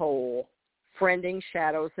veiled hole, friending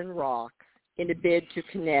shadows and rocks, in a bid to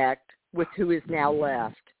connect with who is now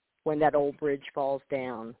left when that old bridge falls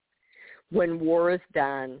down. When war is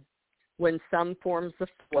done, when some forms of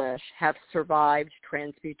flesh have survived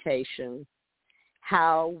transmutation,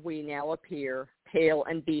 how we now appear, pale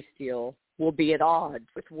and bestial, will be at odds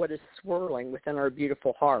with what is swirling within our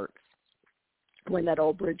beautiful hearts when that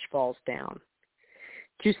old bridge falls down.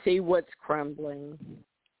 To see what's crumbling,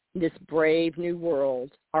 this brave new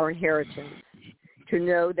world, our inheritance, to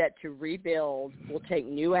know that to rebuild will take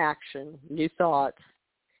new action, new thoughts,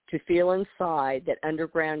 to feel inside that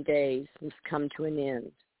underground days must come to an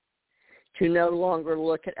end, to no longer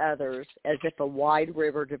look at others as if a wide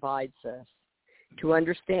river divides us, to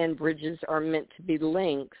understand bridges are meant to be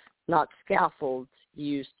links, not scaffolds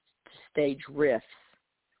used to stage rifts,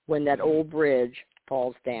 when that old bridge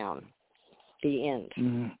falls down. The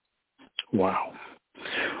end. Wow.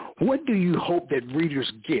 What do you hope that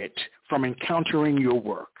readers get from encountering your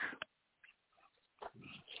work?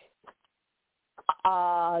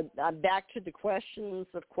 Back to the questions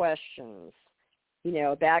of questions.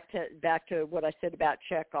 Back to what I said about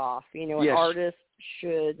Chekhov. An artist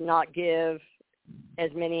should not give as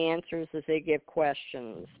many answers as they give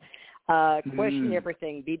questions. Question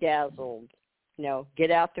everything. Be dazzled.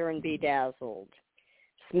 Get out there and be dazzled.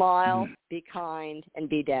 Smile, be kind, and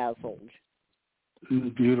be dazzled.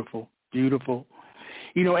 Beautiful.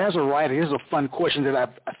 As a writer, here's a fun question that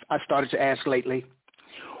I've started to ask lately.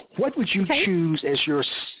 What would you choose as your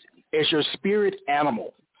spirit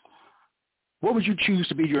animal? What would you choose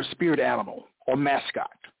to be your spirit animal or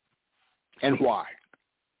mascot, and why?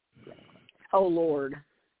 Oh, Lord.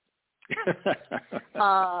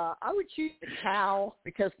 I would choose a cow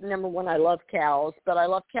because, number one, I love cows, but I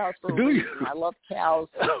love cows for a reason. I love cows.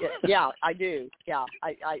 Yeah, I do. Yeah,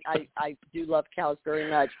 I do love cows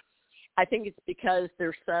very much. I think it's because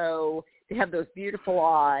they have those beautiful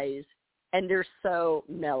eyes, and they're so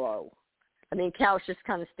mellow. I mean, cows just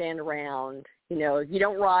kind of stand around. You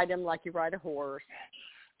don't ride them like you ride a horse,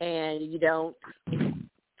 and you don't,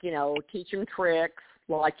 teach them tricks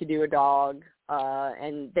like you do a dog,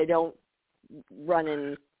 and they don't run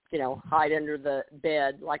and, hide under the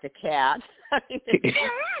bed like a cat. And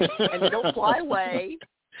they don't fly away.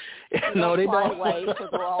 No, they don't. Away, so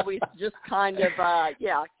they're always just kind of,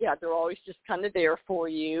 they're always just kind of there for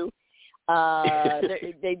you.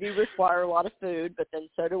 They do require a lot of food, but then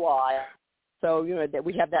so do I. So, that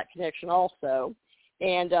we have that connection also.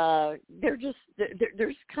 And they're just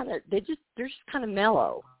kind of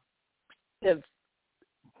mellow. They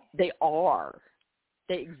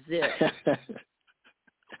exist.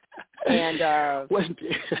 And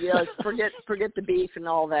forget the beef and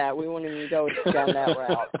all that. We won't even go down that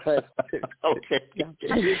route. But okay. Yeah.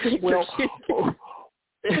 Well,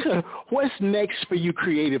 what's next for you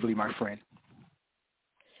creatively, my friend?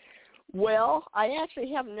 Well, I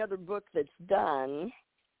actually have another book that's done,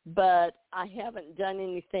 but I haven't done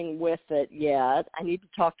anything with it yet. I need to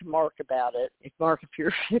talk to Mark about it. Mark, if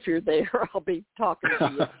you're there, I'll be talking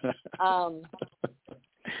to you.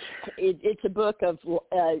 It's a book of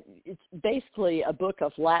it's basically a book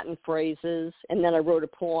of Latin phrases, and then I wrote a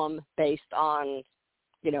poem based on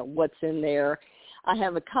what's in there. I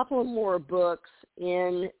have a couple of more books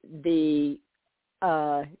in the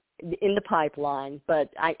pipeline,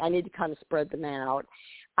 but I need to kind of spread them out.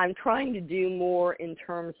 I'm trying to do more in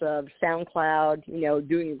terms of SoundCloud,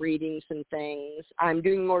 doing readings and things. I'm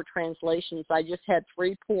doing more translations. I just had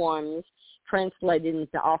 3 poems translated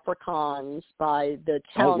into Afrikaans by the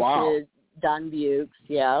talented Don Bukes,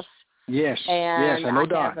 yes. Yes, and I know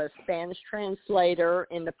I have a Spanish translator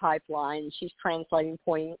in the pipeline. She's translating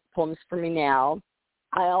poems for me now.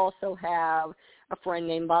 I also have a friend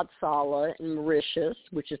named Batsala in Mauritius,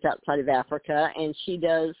 which is outside of Africa, and she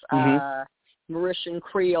does Mauritian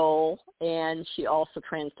Creole, and she also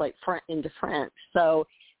translates into French. So,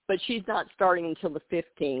 but she's not starting until the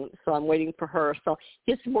 15th, so I'm waiting for her. So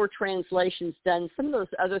get some more translations done. Some of those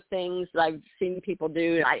other things that I've seen people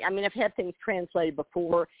do, I mean, I've had things translated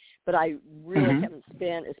before, but I really haven't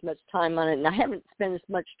spent as much time on it, and I haven't spent as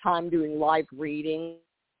much time doing live reading.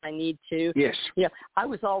 I need to. Yes. Yeah, I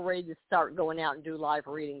was all ready to start going out and do live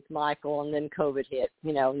readings, Michael, and then COVID hit,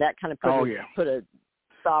 and that kind of put a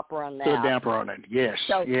stopper on that. Put a damper on it. Yes.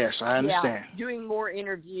 So, yes, I understand. Yeah, doing more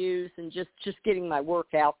interviews and just getting my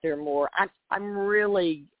work out there more. I'm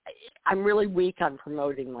really weak on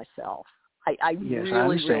promoting myself. I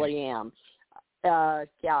really am.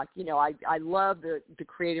 I love the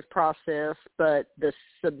creative process, but the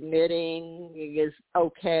submitting is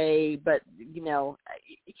okay. But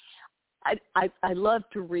I love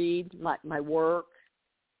to read my work,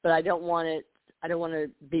 but I don't want to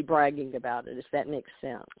be bragging about it, if that makes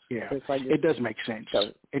sense. Yeah, it does make sense.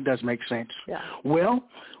 It does make sense. Yeah. Well,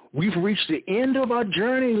 we've reached the end of our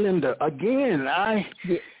journey, Linda. Again,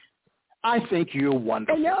 I think you're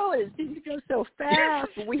wonderful. I know, it seems to go so fast.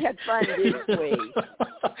 But we had fun, didn't we?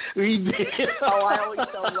 We did. Oh, I always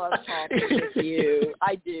so love talking with you.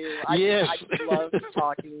 I do. Yes. I love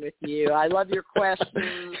talking with you. I love your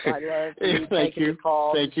questions. I love you taking the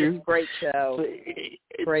calls. Thank you. Great show.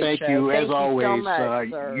 Thank you, as always. So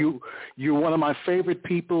much, sir. You're one of my favorite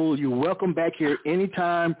people. You're welcome back here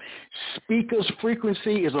anytime. Spica's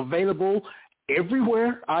frequency is available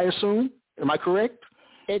everywhere, I assume. Am I correct?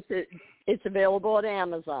 It's available at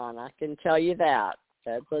Amazon. I can tell you that.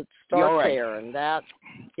 Let's start there, and that.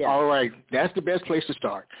 Yeah. All right, that's the best place to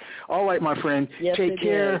start. All right, my friend. Yes, take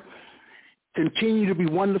care. Is. Continue to be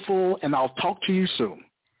wonderful, and I'll talk to you soon.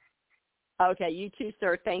 Okay, you too,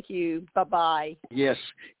 sir. Thank you. Bye-bye. Yes.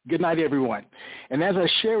 Good night, everyone. And as I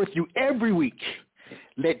share with you every week,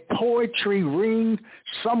 let poetry ring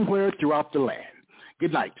somewhere throughout the land.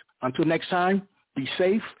 Good night. Until next time, be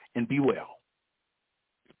safe and be well.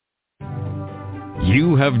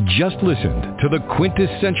 You have just listened to the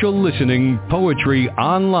Quintessential Listening Poetry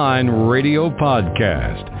Online Radio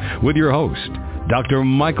Podcast with your host, Dr.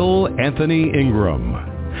 Michael Anthony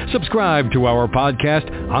Ingram. Subscribe to our podcast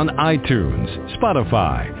on iTunes,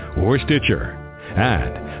 Spotify, or Stitcher.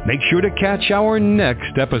 And make sure to catch our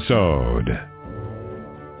next episode.